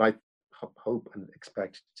 what I hope and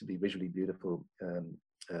expect to be visually beautiful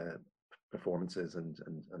performances and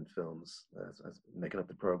films as making up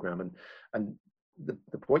the program. And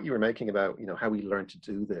the point you were making about, you know, how we learn to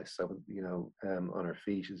do this, so, you know, on our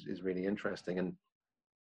feet is really interesting. And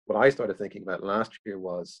what I started thinking about last year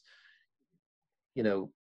was, you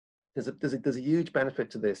know, there's a huge benefit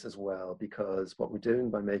to this as well, because what we're doing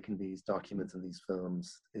by making these documents and these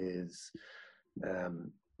films is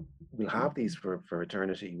we'll have these for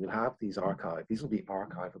eternity. We'll have these archived. These will be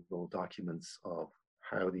archivable documents of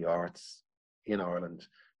how the arts in Ireland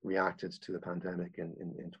reacted to the pandemic in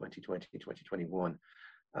 2020, 2021.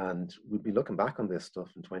 And we'll be looking back on this stuff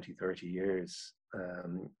in 20, 30 years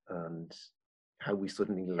and how we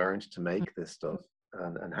suddenly learned to make this stuff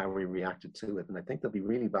and how we reacted to it. And I think they'll be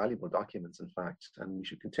really valuable documents, in fact, and we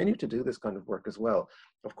should continue to do this kind of work as well.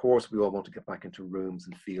 Of course, we all want to get back into rooms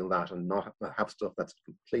and feel that and not have stuff that's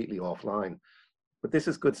completely offline. But this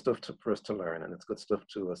is good stuff for us to learn, and it's good stuff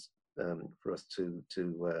to us for us to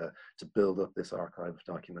build up this archive of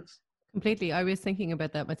documents. Completely. I was thinking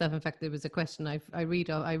about that myself. In fact, there was a question I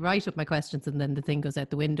write up my questions and then the thing goes out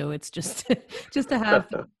the window. It's just to have.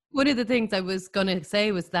 One of the things I was going to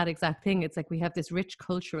say was that exact thing. It's like we have this rich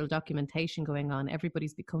cultural documentation going on.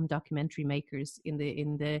 Everybody's become documentary makers in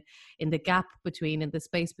the gap between, in the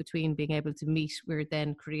space between being able to meet. We're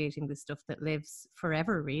then creating the stuff that lives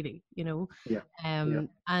forever, really, you know.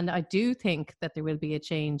 And I do think that there will be a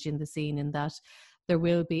change in the scene, in that there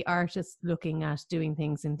will be artists looking at doing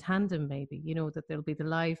things in tandem, maybe, you know, that there'll be the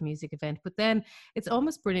live music event, but then it's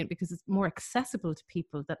almost brilliant because it's more accessible to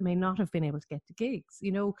people that may not have been able to get to gigs,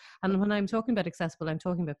 you know. And when I'm talking about accessible, I'm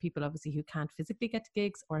talking about people obviously who can't physically get to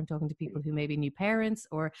gigs, or I'm talking to people who may be new parents,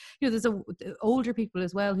 or, you know, there's older people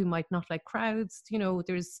as well who might not like crowds, you know,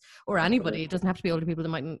 or anybody. It doesn't have to be older people that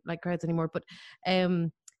mightn't like crowds anymore, but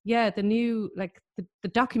yeah, the new, like the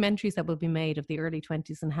documentaries that will be made of the early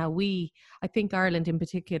 20s and how I think Ireland in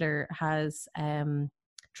particular has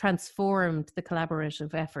transformed the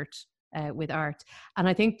collaborative effort with art. And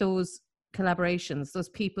I think those collaborations, those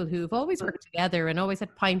people who've always worked together and always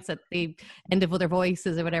had pints at the end of other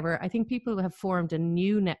voices or whatever, I think people have formed a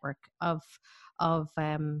new network of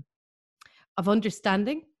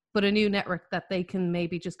understanding, but a new network that they can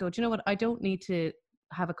maybe just go, do you know what, I don't need to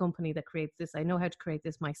have a company that creates this. I know how to create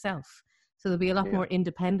this myself. So there'll be a lot more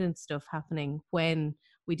independent stuff happening when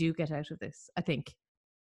we do get out of this, I think.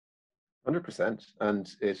 100%.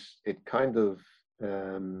 And it kind of,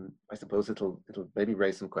 I suppose it'll maybe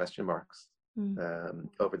raise some question marks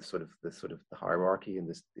over the sort of the hierarchy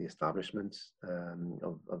and the establishment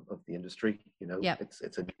of the industry. You know,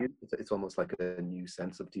 it's almost like a new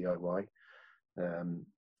sense of DIY.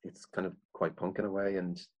 It's kind of quite punk in a way,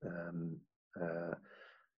 and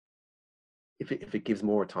if it gives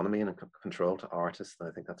more autonomy and control to artists, then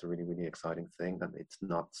I think that's a really, really exciting thing. That it's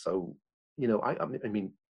not so, you know, I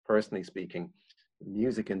mean, personally speaking, the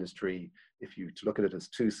music industry, if you look at it as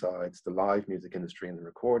two sides, the live music industry and the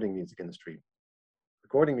recording music industry.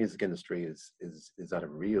 Recording music industry is at a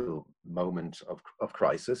real moment of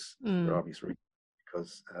crisis for obvious reasons,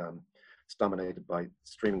 because it's dominated by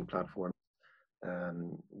streaming platforms,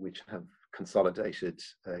 which have consolidated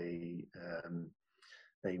a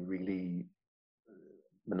really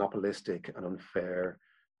monopolistic and unfair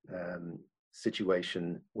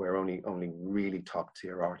situation where only really top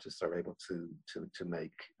tier artists are able to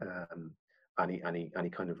make any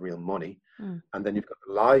kind of real money. And then you've got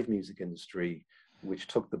the live music industry, which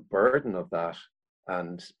took the burden of that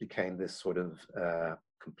and became this sort of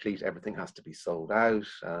complete, everything has to be sold out,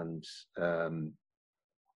 and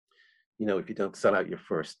you know, if you don't sell out your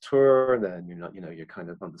first tour, then you're not, you know, you're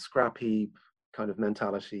kind of on the scrap heap kind of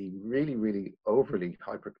mentality, really, really overly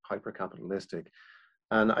hyper capitalistic.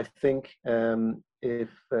 And I think if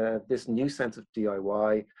this new sense of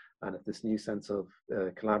DIY and if this new sense of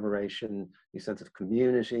collaboration, new sense of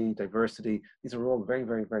community, diversity, these are all very,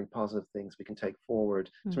 very, very positive things we can take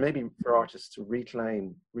forward to maybe for artists to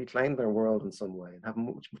reclaim their world in some way and have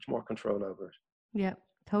much more control over it. Yeah.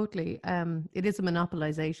 Totally. It is a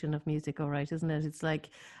monopolization of music, all right, isn't it? It's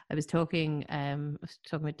like I was talking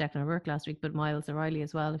with Declan O'Rourke last week, but Miles O'Reilly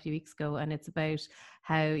as well a few weeks ago, and it's about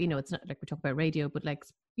how, you know, it's not like we're talking about radio, but like,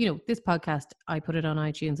 you know, this podcast, I put it on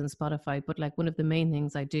iTunes and Spotify, but like one of the main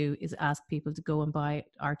things I do is ask people to go and buy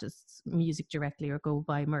artists' music directly or go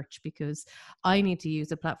buy merch, because I need to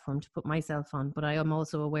use a platform to put myself on, but I am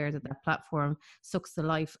also aware that that platform sucks the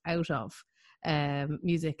life out of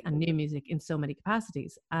music and new music in so many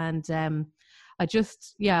capacities. And I'm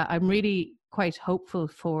really quite hopeful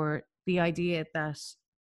for the idea that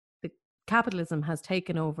the capitalism has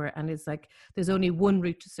taken over and is like, there's only one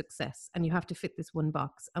route to success and you have to fit this one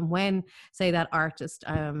box. And when, say, that artist,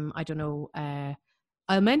 I don't know,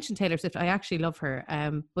 I'll mention Taylor Swift. I actually love her.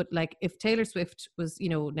 But like if Taylor Swift was,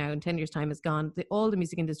 now in 10 years' time is gone, all the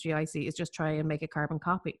music industry I see is just try and make a carbon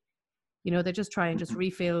copy. They just try and just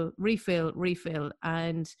refill.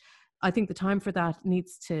 And I think the time for that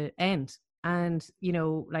needs to end. And,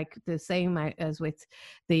 like the same as with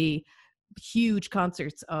the huge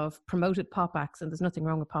concerts of promoted pop acts, and there's nothing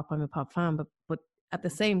wrong with pop, I'm a pop fan, but at the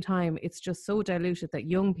same time, it's just so diluted that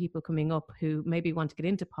young people coming up who maybe want to get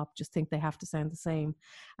into pop just think they have to sound the same.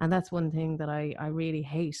 And that's one thing that I really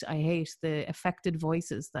hate. I hate the affected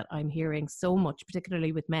voices that I'm hearing so much,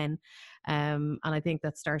 particularly with men. And I think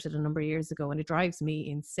that started a number of years ago, and it drives me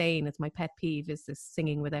insane. It's my pet peeve, is this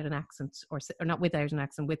singing without an accent, or not without an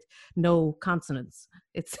accent, with no consonants.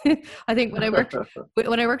 It's I think when I worked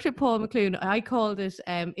with Paul McClune, I called it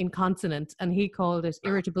inconsonant, and he called it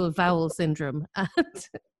irritable vowel syndrome.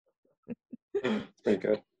 Very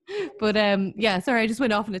good. But sorry, I just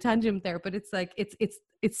went off on a tangent there, but it's like it's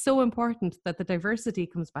so important that the diversity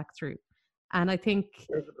comes back through. And I think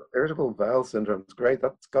Irritable bowel syndrome is great.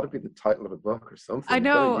 That's got to be the title of a book or something. I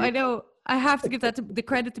know. I have to give the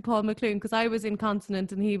credit to Paul McClune, because I was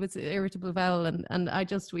inconsonant and he was irritable bowel, and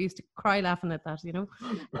we used to cry laughing at that,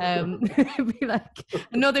 be like,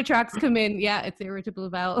 another track's come in, yeah, it's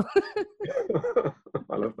irritable bowel.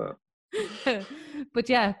 I love that. But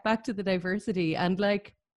yeah, back to the diversity, and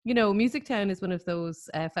like, Music Town is one of those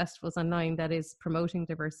festivals online that is promoting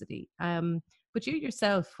diversity. But you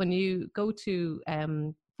yourself, when you go to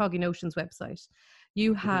Foggy Notion's website,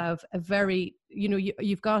 you have a very,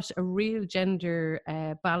 you've got a real gender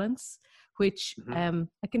balance, which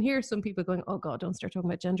I can hear some people going, oh God, don't start talking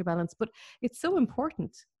about gender balance. But it's so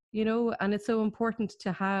important, and it's so important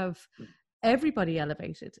to have everybody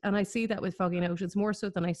elevated. And I see that with Foggy Notions more so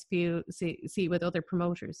than I see with other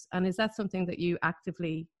promoters. And is that something that you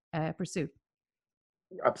actively pursue?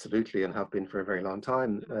 Absolutely, and have been for a very long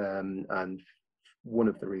time. And one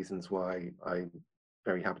of the reasons why I'm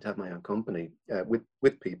very happy to have my own company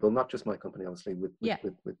with people, not just my company, obviously, with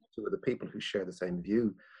two of the people who share the same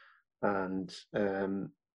view. And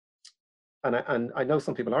I know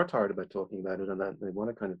some people are tired about talking about it, and that they want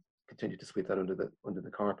to kind of continue to sweep that under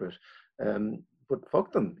the carpet. But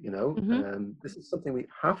fuck them, this is something we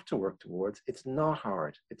have to work towards. It's not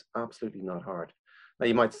hard. It's absolutely not hard. Now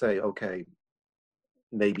you might say, okay,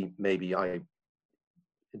 maybe I,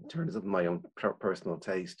 in terms of my own personal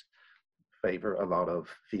taste, favor a lot of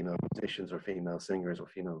female musicians or female singers or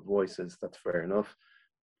female voices. That's fair enough.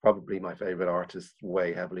 Probably my favorite artists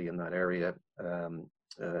weigh heavily in that area,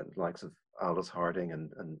 likes of Aldous Harding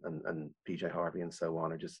and PJ Harvey and so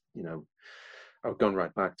on, are just, I've gone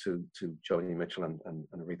right back to Joni Mitchell and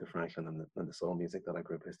Aretha Franklin and the soul music that I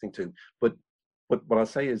grew up listening to. But what I'll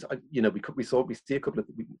say is, we see a couple of,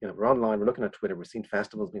 we're online, we're looking at Twitter, we're seeing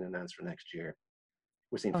festivals being announced for next year.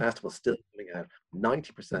 We're seeing festivals still coming out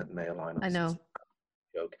 90% male lineups. I know.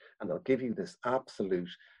 Joke, and they'll give you this absolute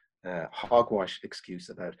hogwash excuse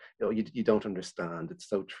about, you don't understand. It's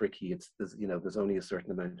so tricky. There's only a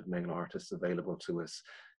certain amount of male artists available to us.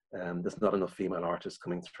 There's not enough female artists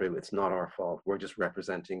coming through. It's not our fault. We're just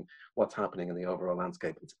representing what's happening in the overall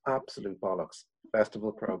landscape. It's absolute bollocks.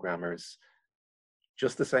 Festival programmers,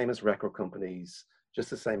 just the same as record companies, just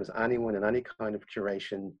the same as anyone in any kind of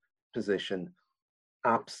curation position,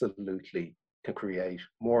 absolutely can create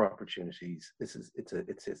more opportunities. It's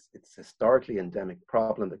a historically endemic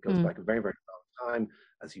problem that goes back a very, very long time,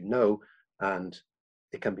 as you know, and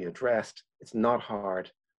it can be addressed. It's not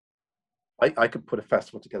hard. I could put a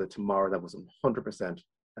festival together tomorrow that was 100%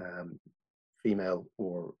 female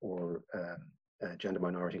or gender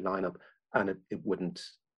minority lineup, and it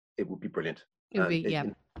would be brilliant. It would be, yeah.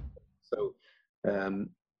 So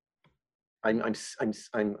I'm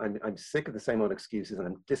sick of the same old excuses, and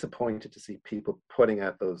I'm disappointed to see people putting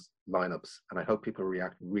out those lineups, and I hope people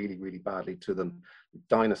react really, really badly to them.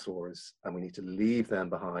 Dinosaurs, and we need to leave them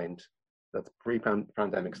behind. That's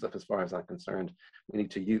pre-pandemic stuff, as far as I'm concerned. We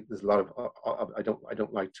need to use. There's a lot of. I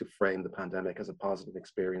don't like to frame the pandemic as a positive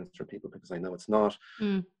experience for people, because I know it's not.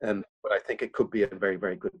 But I think it could be a very,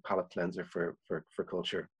 very good palate cleanser for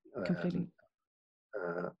culture. Completely.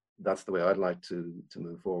 That's the way I'd like to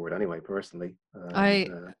move forward anyway, personally.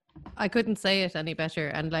 I couldn't say it any better.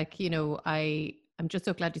 And I'm just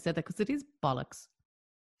so glad you said that, because it is bollocks,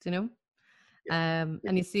 Yeah.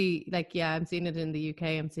 And you see, I'm seeing it in the UK.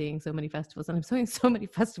 I'm seeing so many festivals, and I'm seeing so many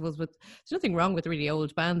festivals with, there's nothing wrong with really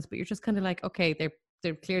old bands, but you're just kind of like, okay,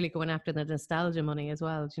 they're clearly going after the nostalgia money as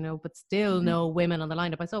well, but still no women on the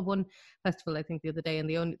lineup. I saw one festival, I think, the other day, and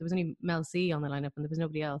there was only Mel C on the lineup, and there was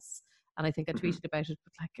nobody else. And I think I Mhm. tweeted about it,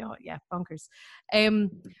 but like, oh yeah, bonkers.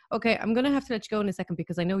 Okay, I'm gonna have to let you go in a second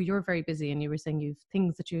because I know you're very busy and you were saying you've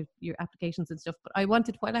things that your applications and stuff. But I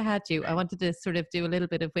wanted, while I had you, I wanted to sort of do a little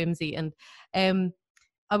bit of whimsy, and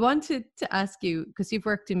I wanted to ask you, because you've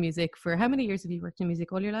worked in music for how many years have you worked in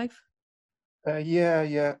music? All your life?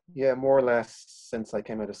 Yeah, more or less since I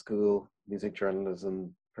came out of school, music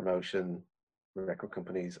journalism, promotion, record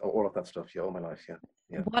companies, all of that stuff. Yeah, all my life. Yeah.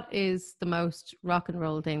 What is the most rock and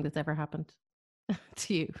roll thing that's ever happened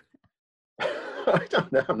to you? I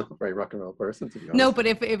don't know. I'm not a very rock and roll person, to be No, honest. but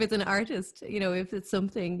if it's an artist, if it's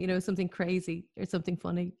something, something crazy or something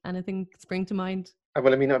funny, anything spring to mind?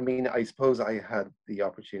 Well, I suppose I had the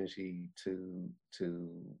opportunity to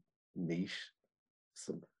meet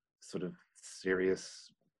some sort of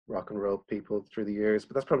serious rock and roll people through the years,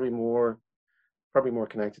 but that's probably more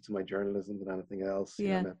connected to my journalism than anything else.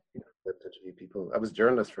 Yeah. To interview people. I was a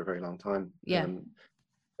journalist for a very long time. Yeah.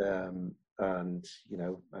 And I was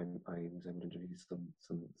able to interview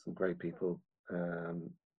some great people.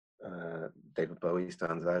 David Bowie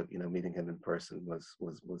stands out. Meeting him in person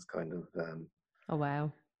was kind of Oh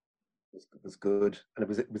wow. was good. And it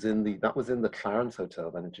was in the Clarence Hotel,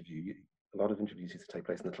 that interview. A lot of interviews used to take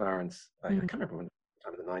place in the Clarence. I can't remember when,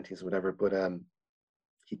 time in the 90s or whatever, but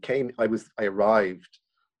he came. I arrived,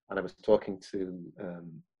 and I was talking to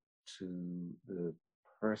the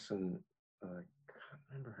person. I can't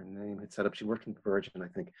remember her name. Had set up. She worked in Virgin, I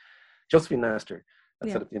think. Josephine Nestor had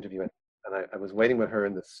Yeah. set up the interview, and I was waiting with her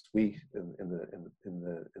in the suite in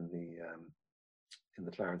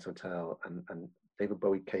the Clarence Hotel, and David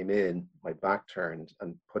Bowie came in, my back turned,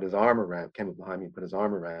 and came up behind me and put his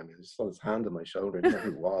arm around me. I just saw his hand on my shoulder. I didn't know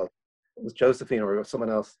who it was. It was Josephine or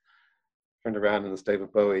someone else. Turned around and it was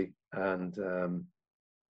David Bowie, and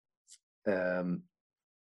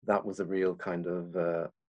that was a real kind of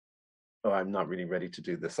I'm not really ready to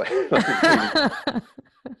do this. I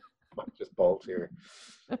might just bolt here.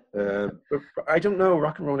 But I don't know,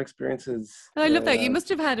 rock and roll experiences. I love that. You must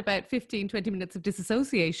have had about 15, 20 minutes of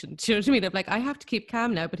disassociation. Do you know what I mean? I'm like, I have to keep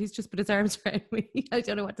calm now, but he's just put his arms around me. I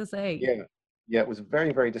don't know what to say. Yeah, it was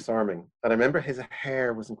very, very disarming. And I remember his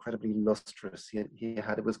hair was incredibly lustrous.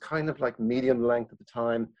 It was kind of like medium length at the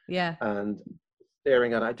time. Yeah. And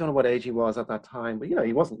staring at it, I don't know what age he was at that time, but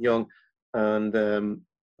he wasn't young. And I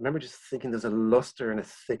remember just thinking there's a luster and a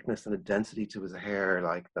thickness and a density to his hair,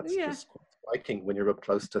 like that's just striking when you're up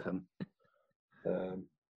close to him.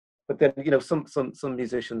 But then, some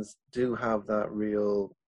musicians do have that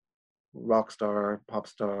real rock star, pop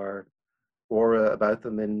star aura about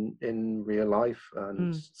them in real life,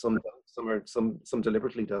 and some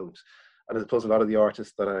deliberately don't. And I suppose a lot of the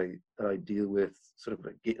artists that I deal with, sort of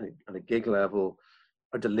on a gig level,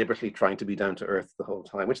 are deliberately trying to be down to earth the whole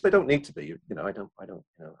time, which they don't need to be. I don't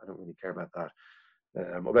really care about that.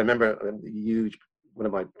 But I remember one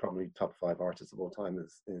of my probably top 5 artists of all time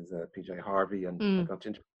is PJ Harvey, and I got to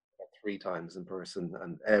interview her 3 times in person,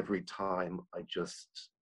 and every time I just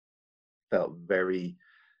felt very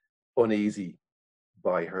uneasy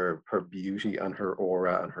by her beauty and her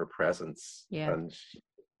aura and her presence. Yeah. And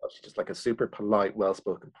she's just like a super polite,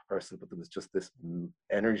 well-spoken person, but there was just this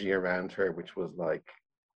energy around her which was like,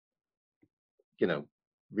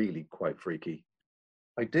 really quite freaky.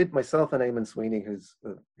 I did myself and Eamon Sweeney, who's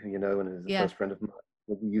who you know and is a close friend of mine.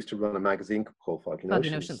 We used to run a magazine called Foggy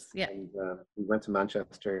Notions. Yeah. And, we went to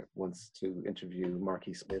Manchester once to interview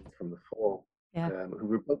Marky Smith from The Fall. Yeah. Who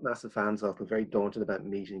were both massive fans of, but very daunted about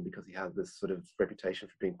meeting because he had this sort of reputation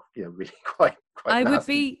for being, really quite I nasty. would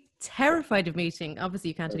be terrified of meeting. Obviously,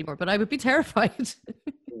 you can't anymore, but I would be terrified.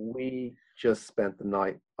 We just spent the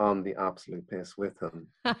night on the absolute piss with him.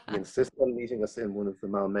 He insisted on meeting us in one of the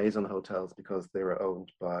Malmaison hotels because they were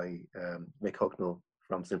owned by Mick Hucknall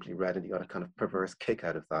from Simply Red, and he got a kind of perverse kick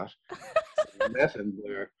out of that. So we met him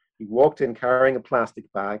there. He walked in carrying a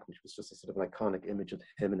plastic bag, which was just a sort of an iconic image of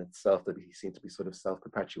him in itself, that he seemed to be sort of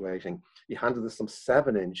self-perpetuating. He handed us some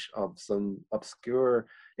 7-inch of some obscure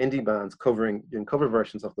indie bands doing cover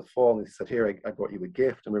versions of The Fall. And he said, "Here, I brought you a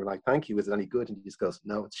gift." And we were like, "Thank you. Is it any good?" And he just goes,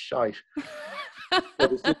 "No, it's shite." So we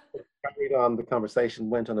just carried on the conversation,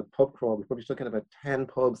 went on a pub crawl. We probably took in about 10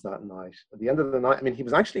 pubs that night. At the end of the night, he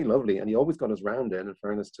was actually lovely, and he always got his round in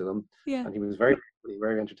fairness to him. Yeah. And he was very,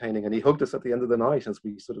 very entertaining. And he hugged us at the end of the night as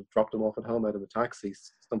we sort of dropped him off at home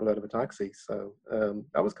stumbled out of a taxi. So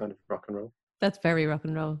that was kind of rock and roll. That's very rock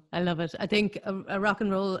and roll. I love it. I think another rock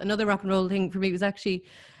and roll thing for me was actually,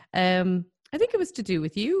 I think it was to do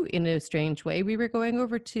with you in a strange way. We were going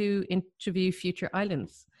over to interview Future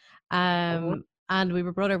Islands. And we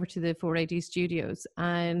were brought over to the 4AD studios,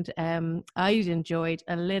 and I'd enjoyed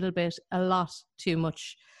a lot too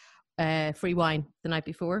much free wine the night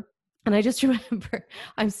before. And I just remember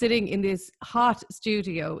I'm sitting in this hot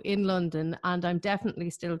studio in London and I'm definitely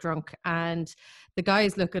still drunk. And the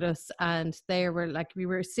guys look at us and they were like, we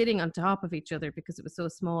were sitting on top of each other because it was so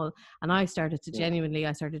small. And I started to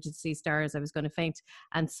I started to see stars. I was going to faint.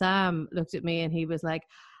 And Sam looked at me and he was like,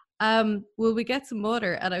 will we get some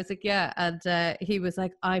water? And I was like, yeah. And he was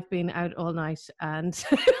like, I've been out all night. And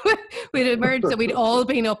we'd emerged that we'd all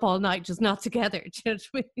been up all night, just not together. Do you know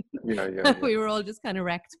what I mean? Yeah. We were all just kind of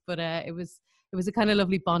wrecked. But it was a kind of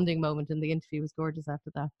lovely bonding moment, and the interview was gorgeous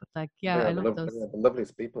after that. But like, I love those. The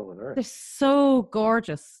loveliest people on earth. They're so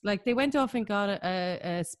gorgeous. Like they went off and got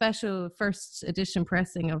a special first edition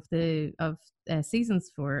pressing of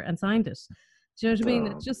Seasons 4 and signed it. Do you know what I mean?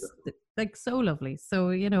 It's just like so lovely. So,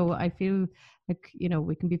 I feel like,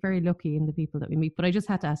 we can be very lucky in the people that we meet. But I just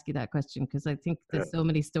had to ask you that question because I think there's so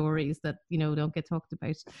many stories that, don't get talked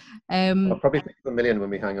about. I'll probably think of a million when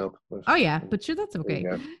we hang up. But sure, that's okay.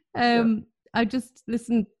 I just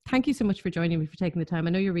listen. Thank you so much for joining me, for taking the time. I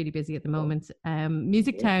know you're really busy at the moment.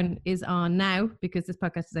 Music Town is on now because this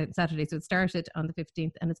podcast is out on Saturday. So it started on the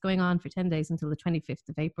 15th and it's going on for 10 days until the 25th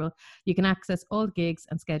of April. You can access all the gigs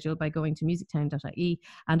and schedule by going to musictown.ie.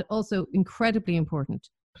 And also, incredibly important,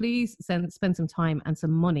 please spend some time and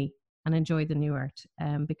some money and enjoy the new art,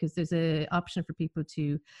 because there's an option for people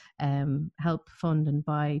to help fund and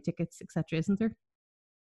buy tickets, etc., isn't there?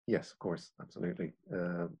 Yes, of course, absolutely.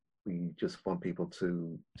 We just want people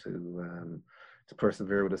to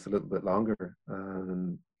persevere with us a little bit longer.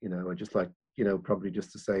 I'd just like, probably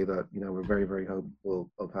just to say that, we're very, very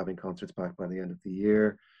hopeful of having concerts back by the end of the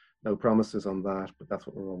year. No promises on that, but that's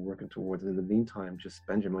what we're all working towards. And in the meantime, just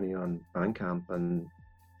spend your money on Bandcamp and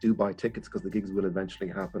do buy tickets, because the gigs will eventually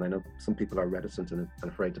happen. I know some people are reticent and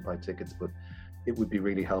afraid to buy tickets, but it would be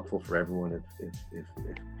really helpful for everyone if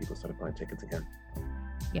people started buying tickets again.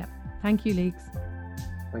 Yeah. Thank you, Leagues.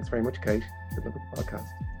 Thanks very much, Kate. Good luck with the podcast.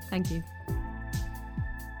 Thank you.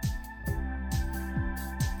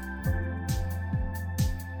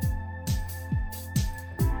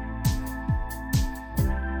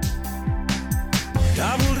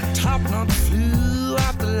 Double the top, not flew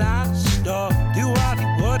out the last door. Do what he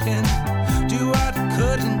wouldn't, do what he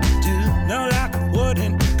couldn't do. No, like it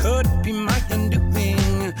wouldn't, could be my undoing.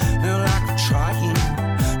 No, like a trying,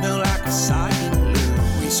 no, like a sighing.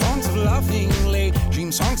 Songs of lovingly, dream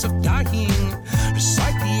songs of dying.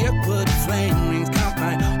 Recite the upward flame rings, count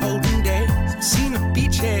my olden days. I've seen the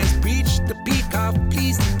beaches breach the peak of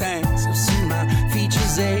pleasing things. I've seen my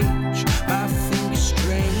features age, my fingers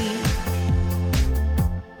strain.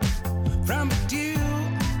 From the dew.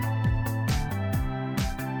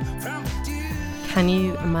 Can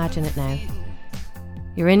you imagine it now?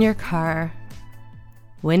 You're in your car,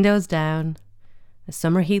 windows down, the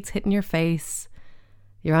summer heat's hitting your face.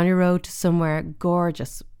 You're on your road to somewhere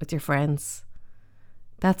gorgeous with your friends.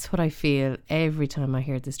 That's what I feel every time I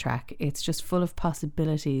hear this track. It's just full of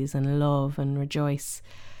possibilities and love and rejoice.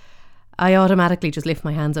 I automatically just lift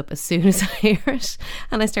my hands up as soon as I hear it,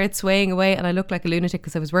 and I start swaying away, and I look like a lunatic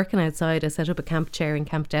because I was working outside. I set up a camp chair and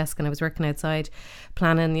camp desk, and I was working outside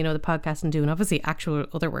planning, the podcast and doing obviously actual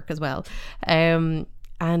other work as well.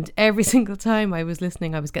 And every single time I was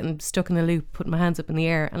listening, I was getting stuck in a loop, putting my hands up in the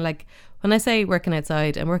air. And like, when I say working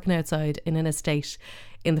outside, I'm working outside in an estate,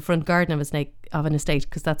 in the front garden of an estate,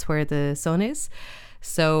 because that's where the sun is.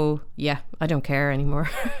 So yeah, I don't care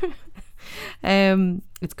anymore.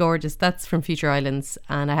 It's gorgeous. That's from Future Islands,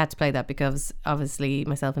 and I had to play that because obviously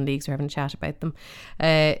myself and Leagues were having a chat about them.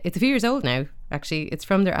 It's a few years old now, actually. It's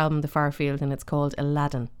from their album The Far Field, and it's called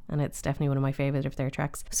Aladdin, and it's definitely one of my favourite of their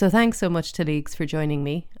tracks. So thanks so much to Leagues for joining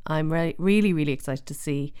me. I'm really, really excited to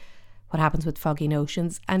see what happens with Foggy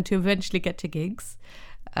Notions and to eventually get to gigs.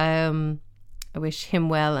 I wish him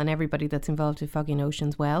well and everybody that's involved with Foggy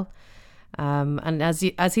Notions well. And as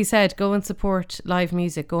he said, go and support live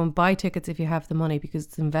music. Go and buy tickets if you have the money, because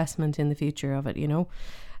it's investment in the future of it,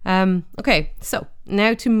 Okay, so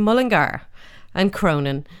now to Mullingar and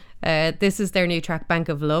Cronin. This is their new track, Bank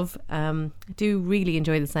of Love. I do really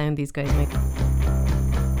enjoy the sound these guys make.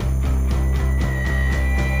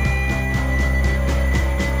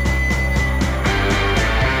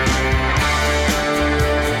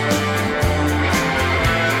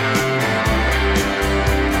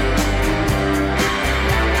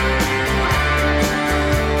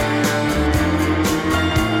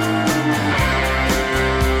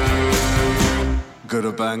 Got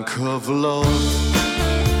a bank of love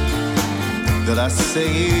that I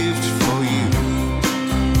saved for you.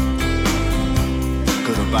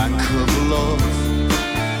 Got a bank of love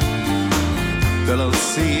that I'll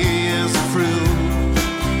see us through.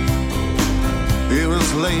 It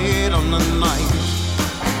was late on the night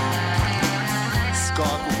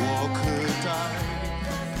Scott Walker died.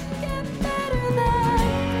 Get better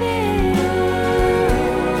than this.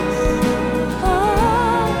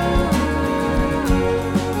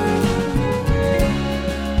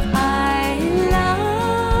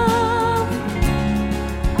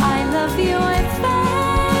 I love your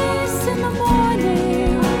face in the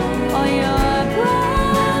morning, or your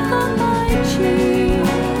breath on my cheek,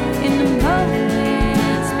 in the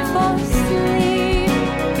moments before sleep.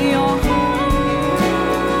 Your heart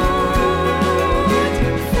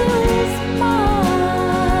fills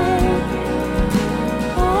mine.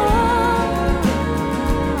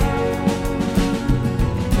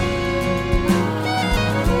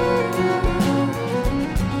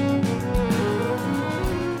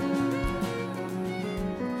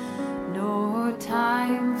 No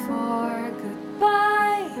time for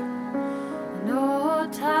goodbye, no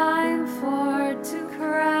time for to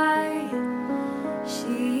cry.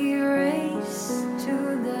 She raced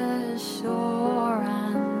to the shore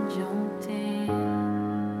and jumped in.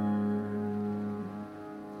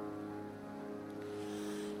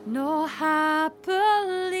 No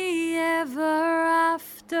happily ever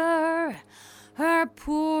after, her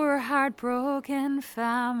poor heartbroken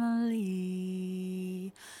family.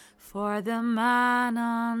 For the man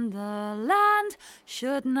on the land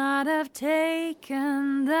should not have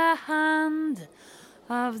taken the hand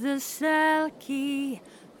of the Selkie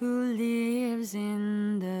who lives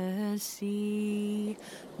in the sea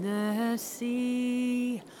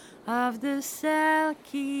of the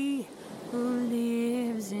Selkie who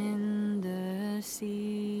lives in the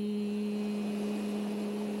sea.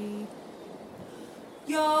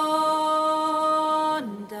 Yonder,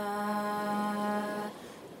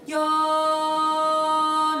 yonder,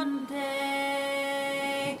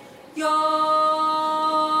 yonder,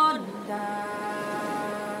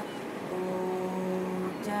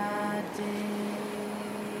 oh daddy,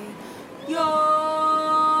 yonder,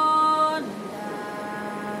 yonder,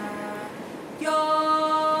 yonder,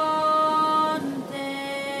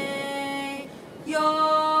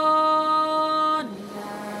 oh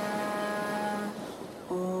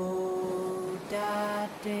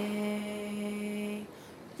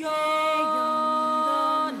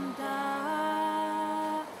daddy,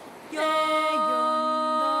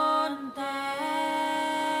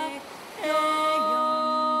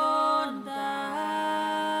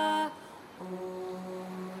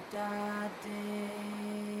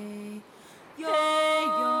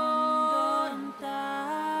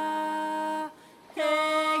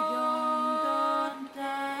 yonder, yonder,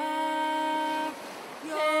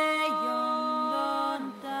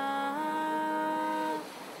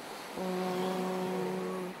 yonder,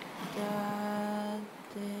 oh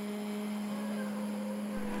daddy,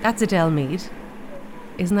 That's Adele Mead.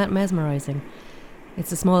 Isn't that mesmerising?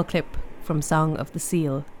 It's a small clip from Song of the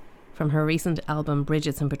Seal from her recent album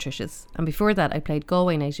Bridget's and Patricia's. And before that I played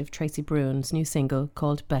Galway native Tracy Bruin's new single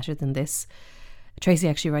called Better Than This. Tracy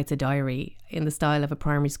actually writes a diary in the style of a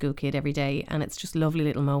primary school kid every day, and it's just lovely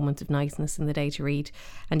little moments of niceness in the day to read.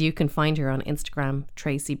 And you can find her on Instagram,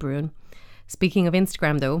 Tracy Bruin. Speaking of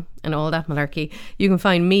Instagram though, and all that malarkey, you can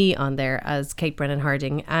find me on there as Kate Brennan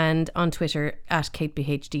Harding and on Twitter at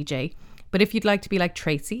KateBHDJ. But if you'd like to be like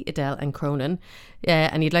Tracy, Adele and Cronin,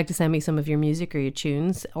 and you'd like to send me some of your music or your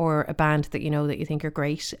tunes or a band that you know that you think are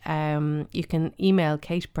great, you can email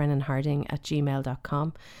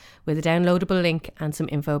katebrennanharding@gmail.com with a downloadable link and some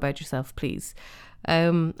info about yourself, please.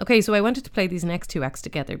 Okay, so I wanted to play these next two acts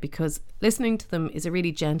together because listening to them is a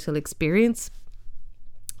really gentle experience.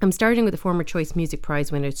 I'm starting with the former Choice Music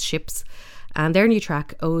Prize winners Ships and their new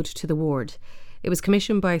track Ode to the Ward. It was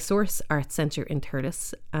commissioned by Source Arts Centre in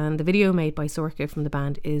Thurles, and the video made by Sorka from the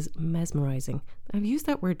band is mesmerising. I've used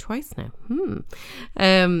that word twice now.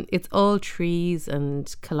 It's all trees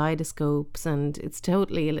and kaleidoscopes, and it's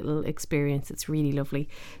totally a little experience. It's really lovely.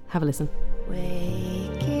 Have a listen.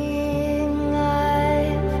 Waking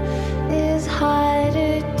life is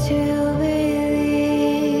harder to believe.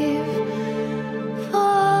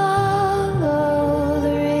 Follow the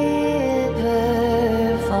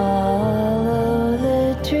river, follow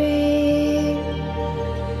the tree.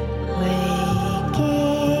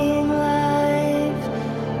 Waking life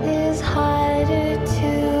is harder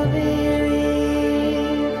to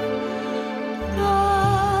believe.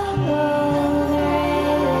 Follow the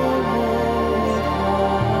river,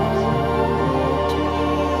 follow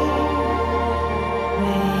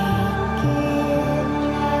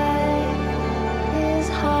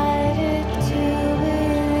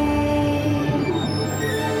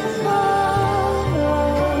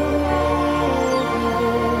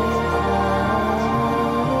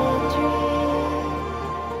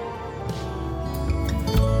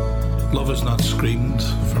Love is not screamed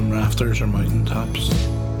from rafters or mountaintops,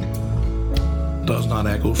 does not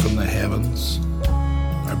echo from the heavens,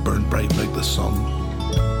 or burn bright like the sun,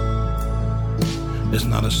 is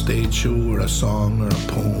not a stage show or a song or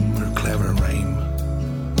a poem or clever rhyme.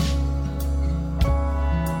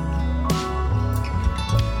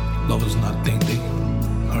 Love is not dainty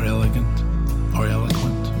or elegant or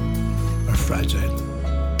eloquent or fragile.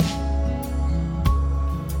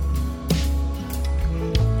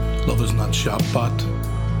 Love is not shop bought,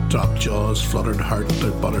 drop jaws, fluttered heart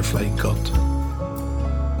or butterfly gut.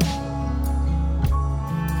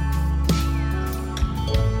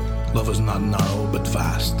 Love is not narrow but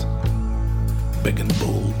vast, big and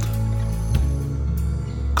bold,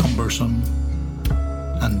 cumbersome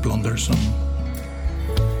and blundersome,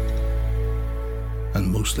 and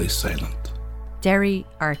mostly silent. Derry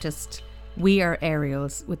artist We Are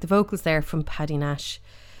Aerials, with the vocals there from Paddy Nash.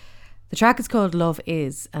 The track is called Love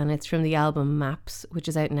Is, and it's from the album Maps, which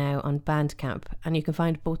is out now on Bandcamp, and you can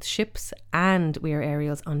find both Ships and We Are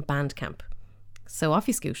Aerials on Bandcamp. So off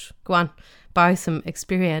you scoot. Go on, buy some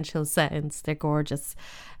experiential sounds. They're gorgeous.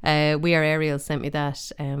 We Are Aerials sent me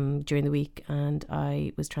that during the week, and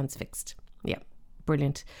I was transfixed. Yeah,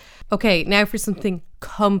 brilliant. Okay, now for something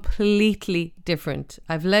completely different.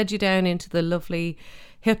 I've led you down into the lovely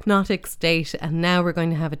hypnotic state, and now we're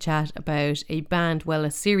going to have a chat about a band, well,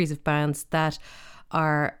 a series of bands that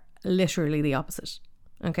are literally the opposite.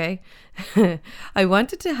 Okay, I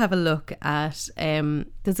wanted to have a look at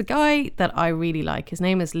there's a guy that I really like. His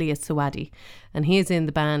name is Lias Sawadi, and he is in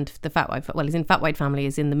the band the Fat White, well, he's in Fat White Family,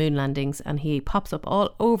 he's in the Moon Landings, and he pops up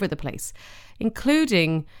all over the place,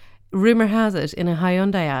 including, rumour has it, in a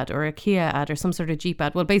Hyundai ad or a Kia ad or some sort of Jeep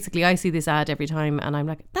ad. Well, basically I see this ad every time and I'm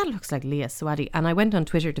like, that looks like Lias Sawadi, and I went on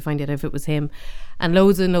Twitter to find out if it was him, and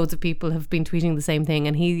loads and loads of people have been tweeting the same thing,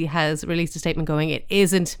 and he has released a statement going, it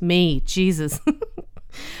isn't me, Jesus.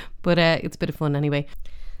 But it's a bit of fun anyway.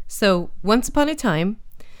 So once upon a time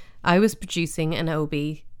I was producing an OB,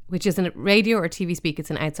 which is a radio or TV speak,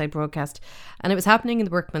 it's an outside broadcast, and it was happening in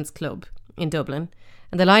the Workman's Club in Dublin.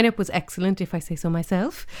 And the lineup was excellent, if I say so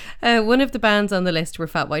myself. One of the bands on the list were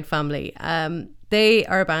Fat White Family. They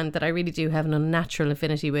are a band that I really do have an unnatural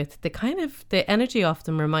affinity with. The energy of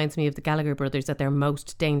them reminds me of the Gallagher brothers at their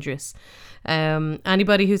most dangerous.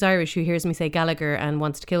 Anybody who's Irish who hears me say Gallagher and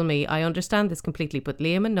wants to kill me, I understand this completely, but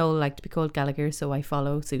Liam and Noel like to be called Gallagher, so I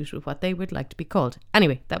follow suit with what they would like to be called.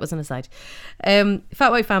 Anyway, that was an aside.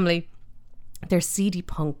 Fat White Family, they're seedy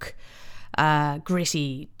punk.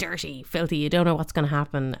 Gritty, dirty, filthy, you don't know what's going to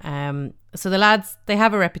happen. So the lads, they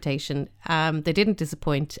have a reputation. They didn't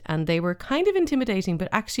disappoint, and they were kind of intimidating, but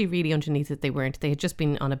actually really underneath it they weren't. They had just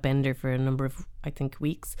been on a bender for a number of, I think,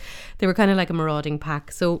 weeks. They were kind of like a marauding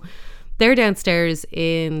pack. So they're downstairs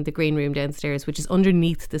in the green room downstairs, which is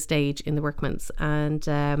underneath the stage in the Workman's,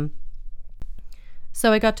 and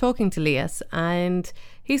so I got talking to Lias, and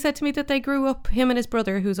he said to me that they grew up, him and his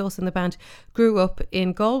brother, who's also in the band, grew up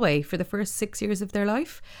in Galway for the first 6 years of their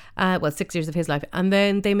life. 6 years of his life. And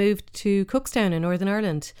then they moved to Cookstown in Northern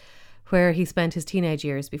Ireland, where he spent his teenage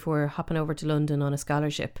years before hopping over to London on a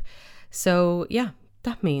scholarship. So, yeah,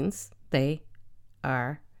 that means they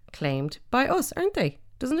are claimed by us, aren't they?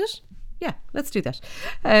 Doesn't it? Yeah, let's do that.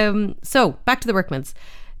 So, back to the Workman's.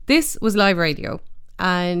 This was live radio.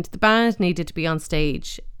 And the band needed to be on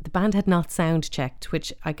stage. The band had not sound checked,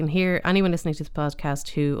 which I can hear anyone listening to this podcast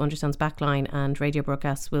who understands backline and radio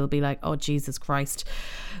broadcasts will be like, oh, Jesus Christ.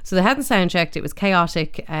 So they hadn't sound checked. It was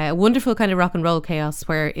chaotic, a wonderful kind of rock and roll chaos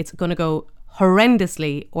where it's going to go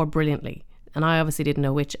horrendously or brilliantly. And I obviously didn't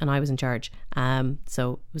know which, and I was in charge.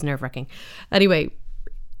 So it was nerve-wracking. Anyway,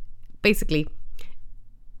 basically,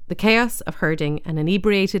 the chaos of herding an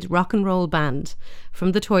inebriated rock and roll band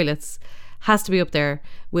from the toilets has to be up there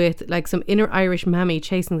with like some inner Irish mammy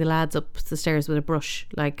chasing the lads up the stairs with a brush.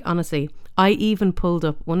 Like, honestly, I even pulled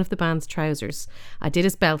up one of the band's trousers. I did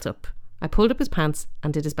his belt up. I pulled up his pants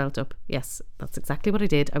and did his belt up. Yes, that's exactly what I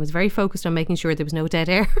did. I was very focused on making sure there was no dead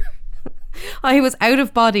air. I was out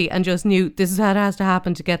of body and just knew this is how it has to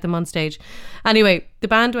happen to get them on stage. Anyway, the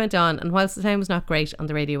band went on, and whilst the sound was not great on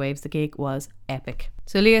the radio waves, the gig was epic.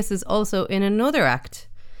 So Lias is also in another act,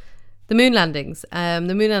 The Moon Landings.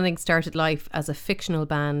 The Moon Landings started life as a fictional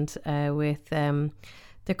band with,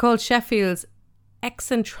 they're called Sheffield's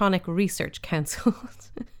Eccentronic Research Council.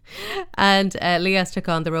 And Lias took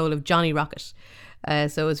on the role of Johnny Rocket.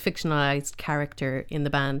 So it was a fictionalised character in the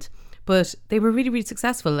band. But they were really, really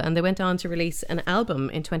successful, and they went on to release an album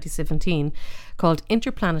in 2017 called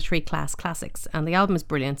Interplanetary Class Classics. And the album is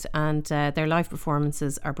brilliant, and their live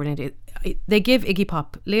performances are brilliant. They give Iggy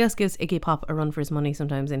Pop, Leos gives Iggy Pop a run for his money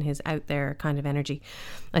sometimes in his out there kind of energy.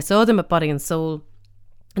 I saw them at Body and Soul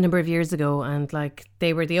a number of years ago, and like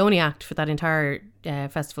they were the only act for that entire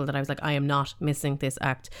festival that I was like, I am not missing this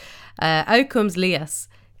act. Out comes Leos,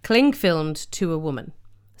 cling filmed to a woman.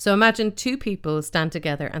 So imagine two people stand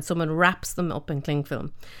together and someone wraps them up in cling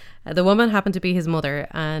film. The woman happened to be his mother,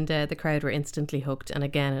 and the crowd were instantly hooked. And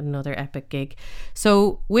again, another epic gig.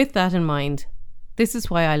 So with that in mind, this is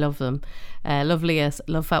why I love them. Love Leos,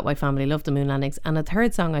 love Fat White Family, love the Moon Landings. And the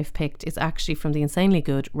third song I've picked is actually from the insanely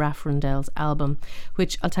good Raf Rundell's album,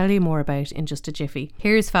 which I'll tell you more about in just a jiffy.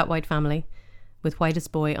 Here's Fat White Family with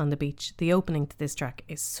Whitest Boy on the Beach. The opening to this track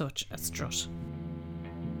is such a strut.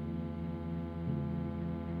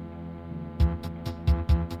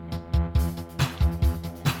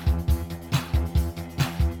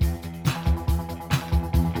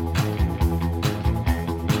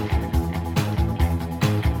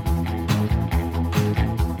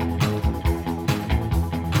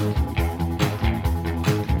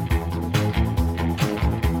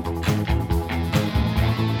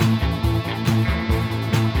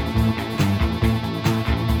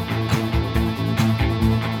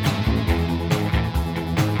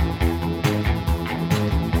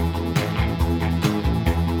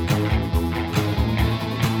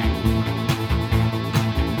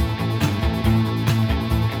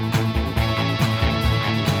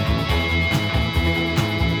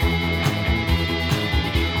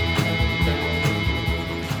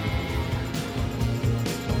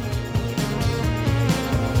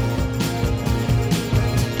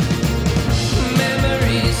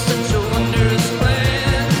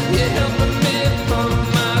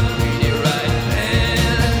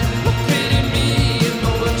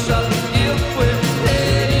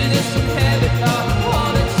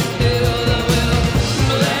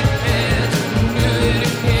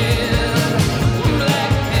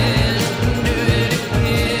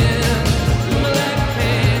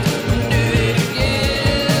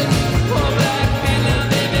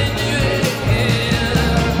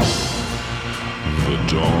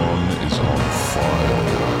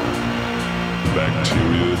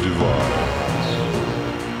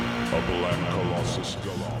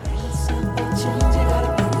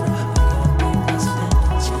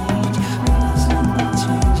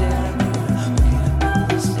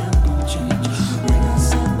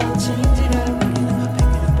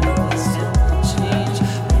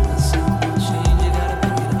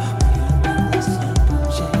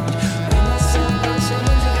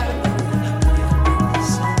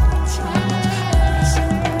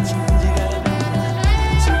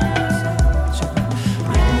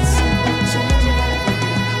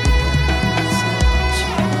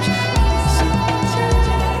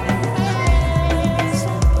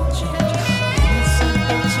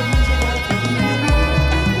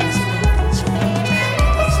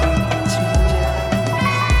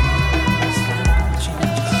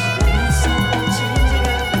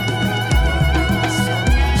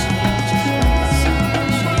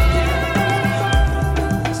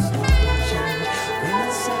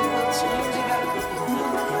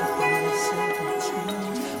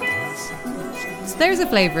 There's a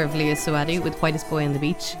flavour of Leos Suadi with Whitest Boy on the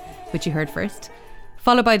Beach, which you heard first,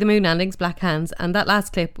 followed by the Moon Landings, Black Hands, and that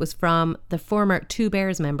last clip was from the former Two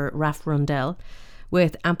Bears member Raf Rundell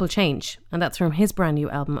with Ample Change, and that's from his brand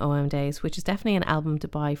new album OM Days, which is definitely an album to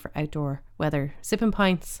buy for outdoor weather, sipping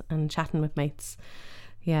pints and chatting with mates.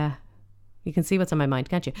 Yeah, you can see what's on my mind,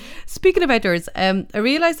 can't you? Speaking of outdoors, I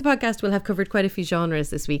realise the podcast will have covered quite a few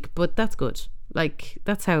genres this week, but that's good. Like,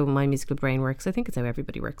 that's how my musical brain works. I think it's how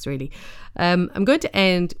everybody works, really. I'm going to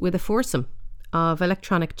end with a foursome of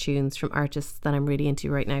electronic tunes from artists that I'm really into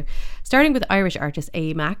right now. Starting with Irish artist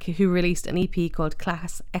A. Mac, who released an EP called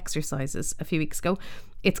Class Exercises a few weeks ago.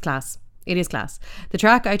 It's class. It is class. The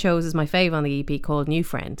track I chose is my fave on the EP, called New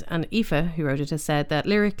Friend. And Aoife, who wrote it, has said that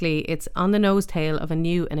lyrically it's on the nose tail of a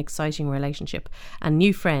new and exciting relationship, a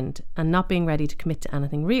new friend, and not being ready to commit to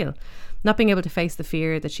anything real. Not being able to face the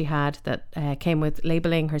fear that she had that came with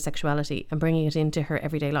labelling her sexuality and bringing it into her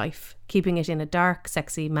everyday life, keeping it in a dark,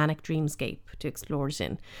 sexy, manic dreamscape to explore it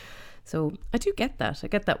in. So I do get that. I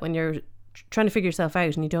get that when you're trying to figure yourself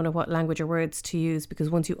out and you don't know what language or words to use,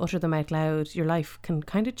 because once you utter them out loud, your life can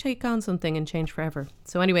kind of take on something and change forever.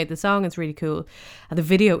 So anyway, the song is really cool and the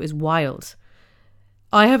video is wild.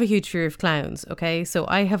 I have a huge fear of clowns, okay? So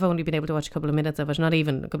I have only been able to watch a couple of minutes of it, not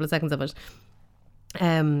even a couple of seconds of it.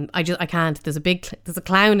 I can't. There's a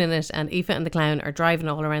clown in it, and Aoife and the clown are driving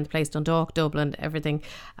all around the place, Dundalk, Dublin, everything.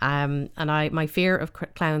 And my fear of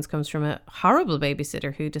clowns comes from a horrible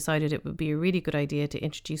babysitter who decided it would be a really good idea to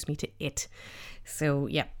introduce me to it. So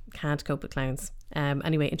yeah, can't cope with clowns.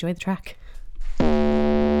 Anyway, enjoy the track.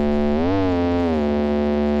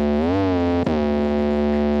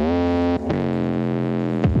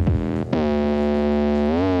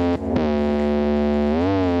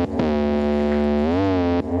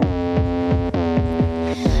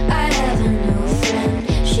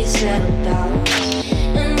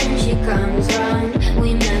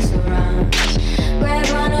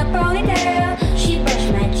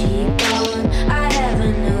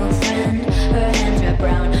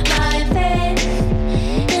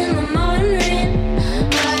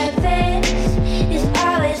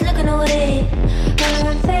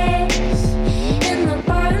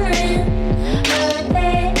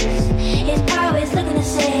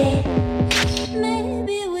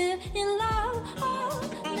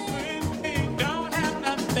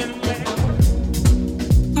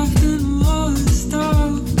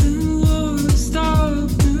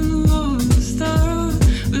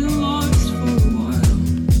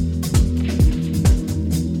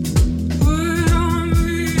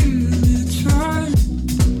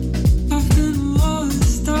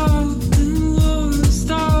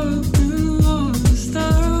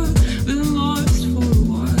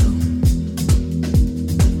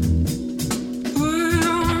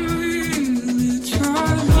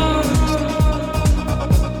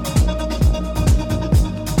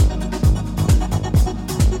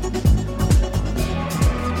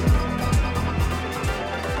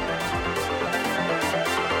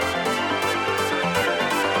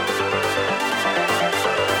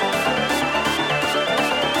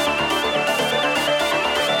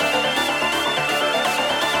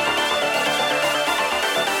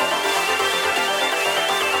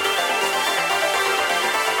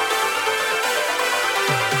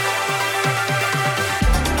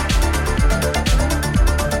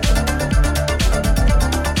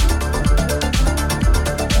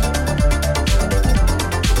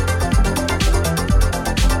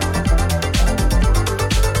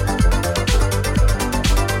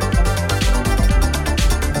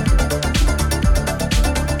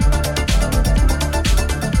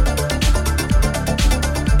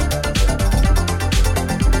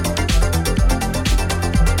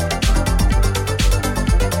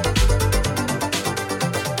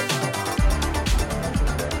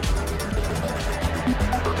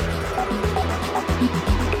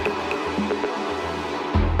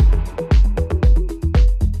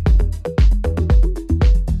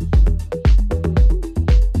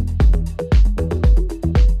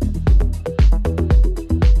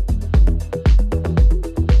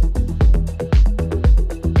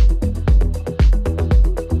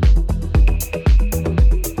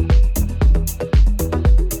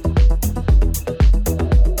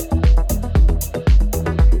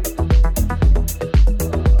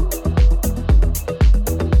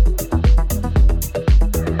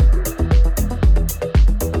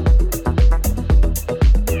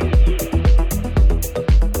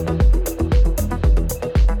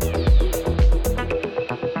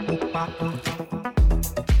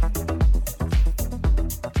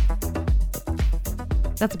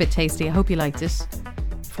 That's a bit tasty. I hope you liked it.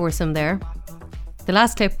 Foursome there. The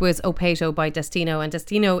last clip was Opato by Destino, and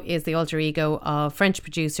Destino is the alter ego of French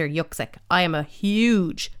producer Yuksek. I am a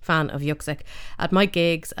huge fan of Yuksek. At my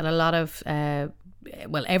gigs, at a lot of,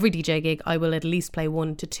 every DJ gig, I will at least play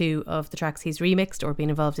 1 to 2 of the tracks he's remixed or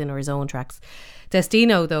been involved in, or his own tracks.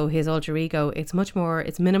 Destino, though, his alter ego, it's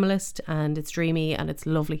minimalist and it's dreamy and it's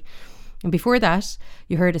lovely. And before that,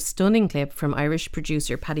 you heard a stunning clip from Irish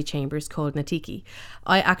producer Paddy Chambers called Natiki.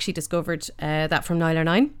 I actually discovered that from Niler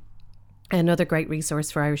 9. Another great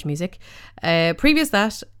resource for Irish music. Previous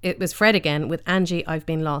that, it was Fred again with Angie, I've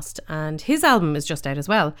Been Lost, and his album is just out as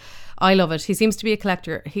well. I love it. He seems to be a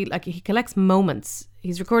collector. He collects moments.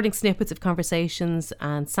 He's recording snippets of conversations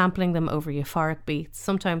and sampling them over euphoric beats.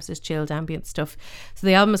 Sometimes there's chilled ambient stuff. So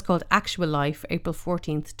the album is called Actual Life, April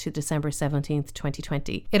 14th to December 17th,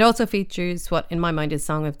 2020. It also features what in my mind is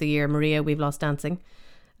Song of the Year, Maria, We've Lost Dancing.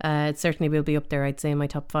 It certainly will be up there, I'd say, in my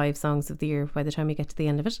top 5 songs of the year by the time we get to the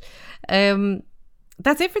end of it.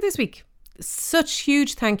 That's it for this week. Such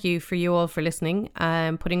huge thank you for you all for listening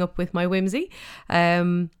and putting up with my whimsy.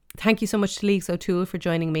 Thank you so much to Leagues O'Toole for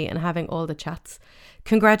joining me and having all the chats.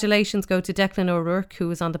 Congratulations go to Declan O'Rourke, who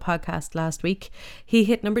was on the podcast last week. He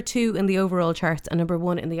hit number 2 in the overall charts and number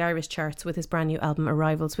 1 in the Irish charts with his brand new album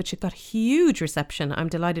Arrivals, which got huge reception. I'm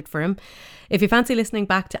delighted for him. If you fancy listening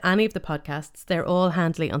back to any of the podcasts, they're all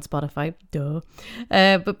handily on Spotify. Duh.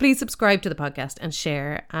 But please subscribe to the podcast and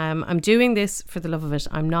share. I'm doing this for the love of it.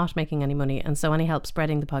 I'm not making any money, and so any help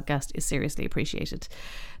spreading the podcast is seriously appreciated.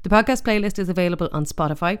 The podcast playlist is available on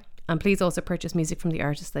Spotify, and please also purchase music from the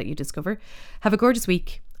artists that you discover. Have a gorgeous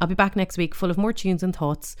week. I'll be back next week full of more tunes and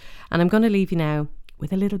thoughts, and I'm going to leave you now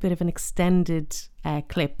with a little bit of an extended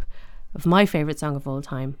clip of my favourite song of all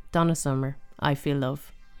time, Donna Summer, I Feel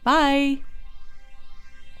Love. Bye!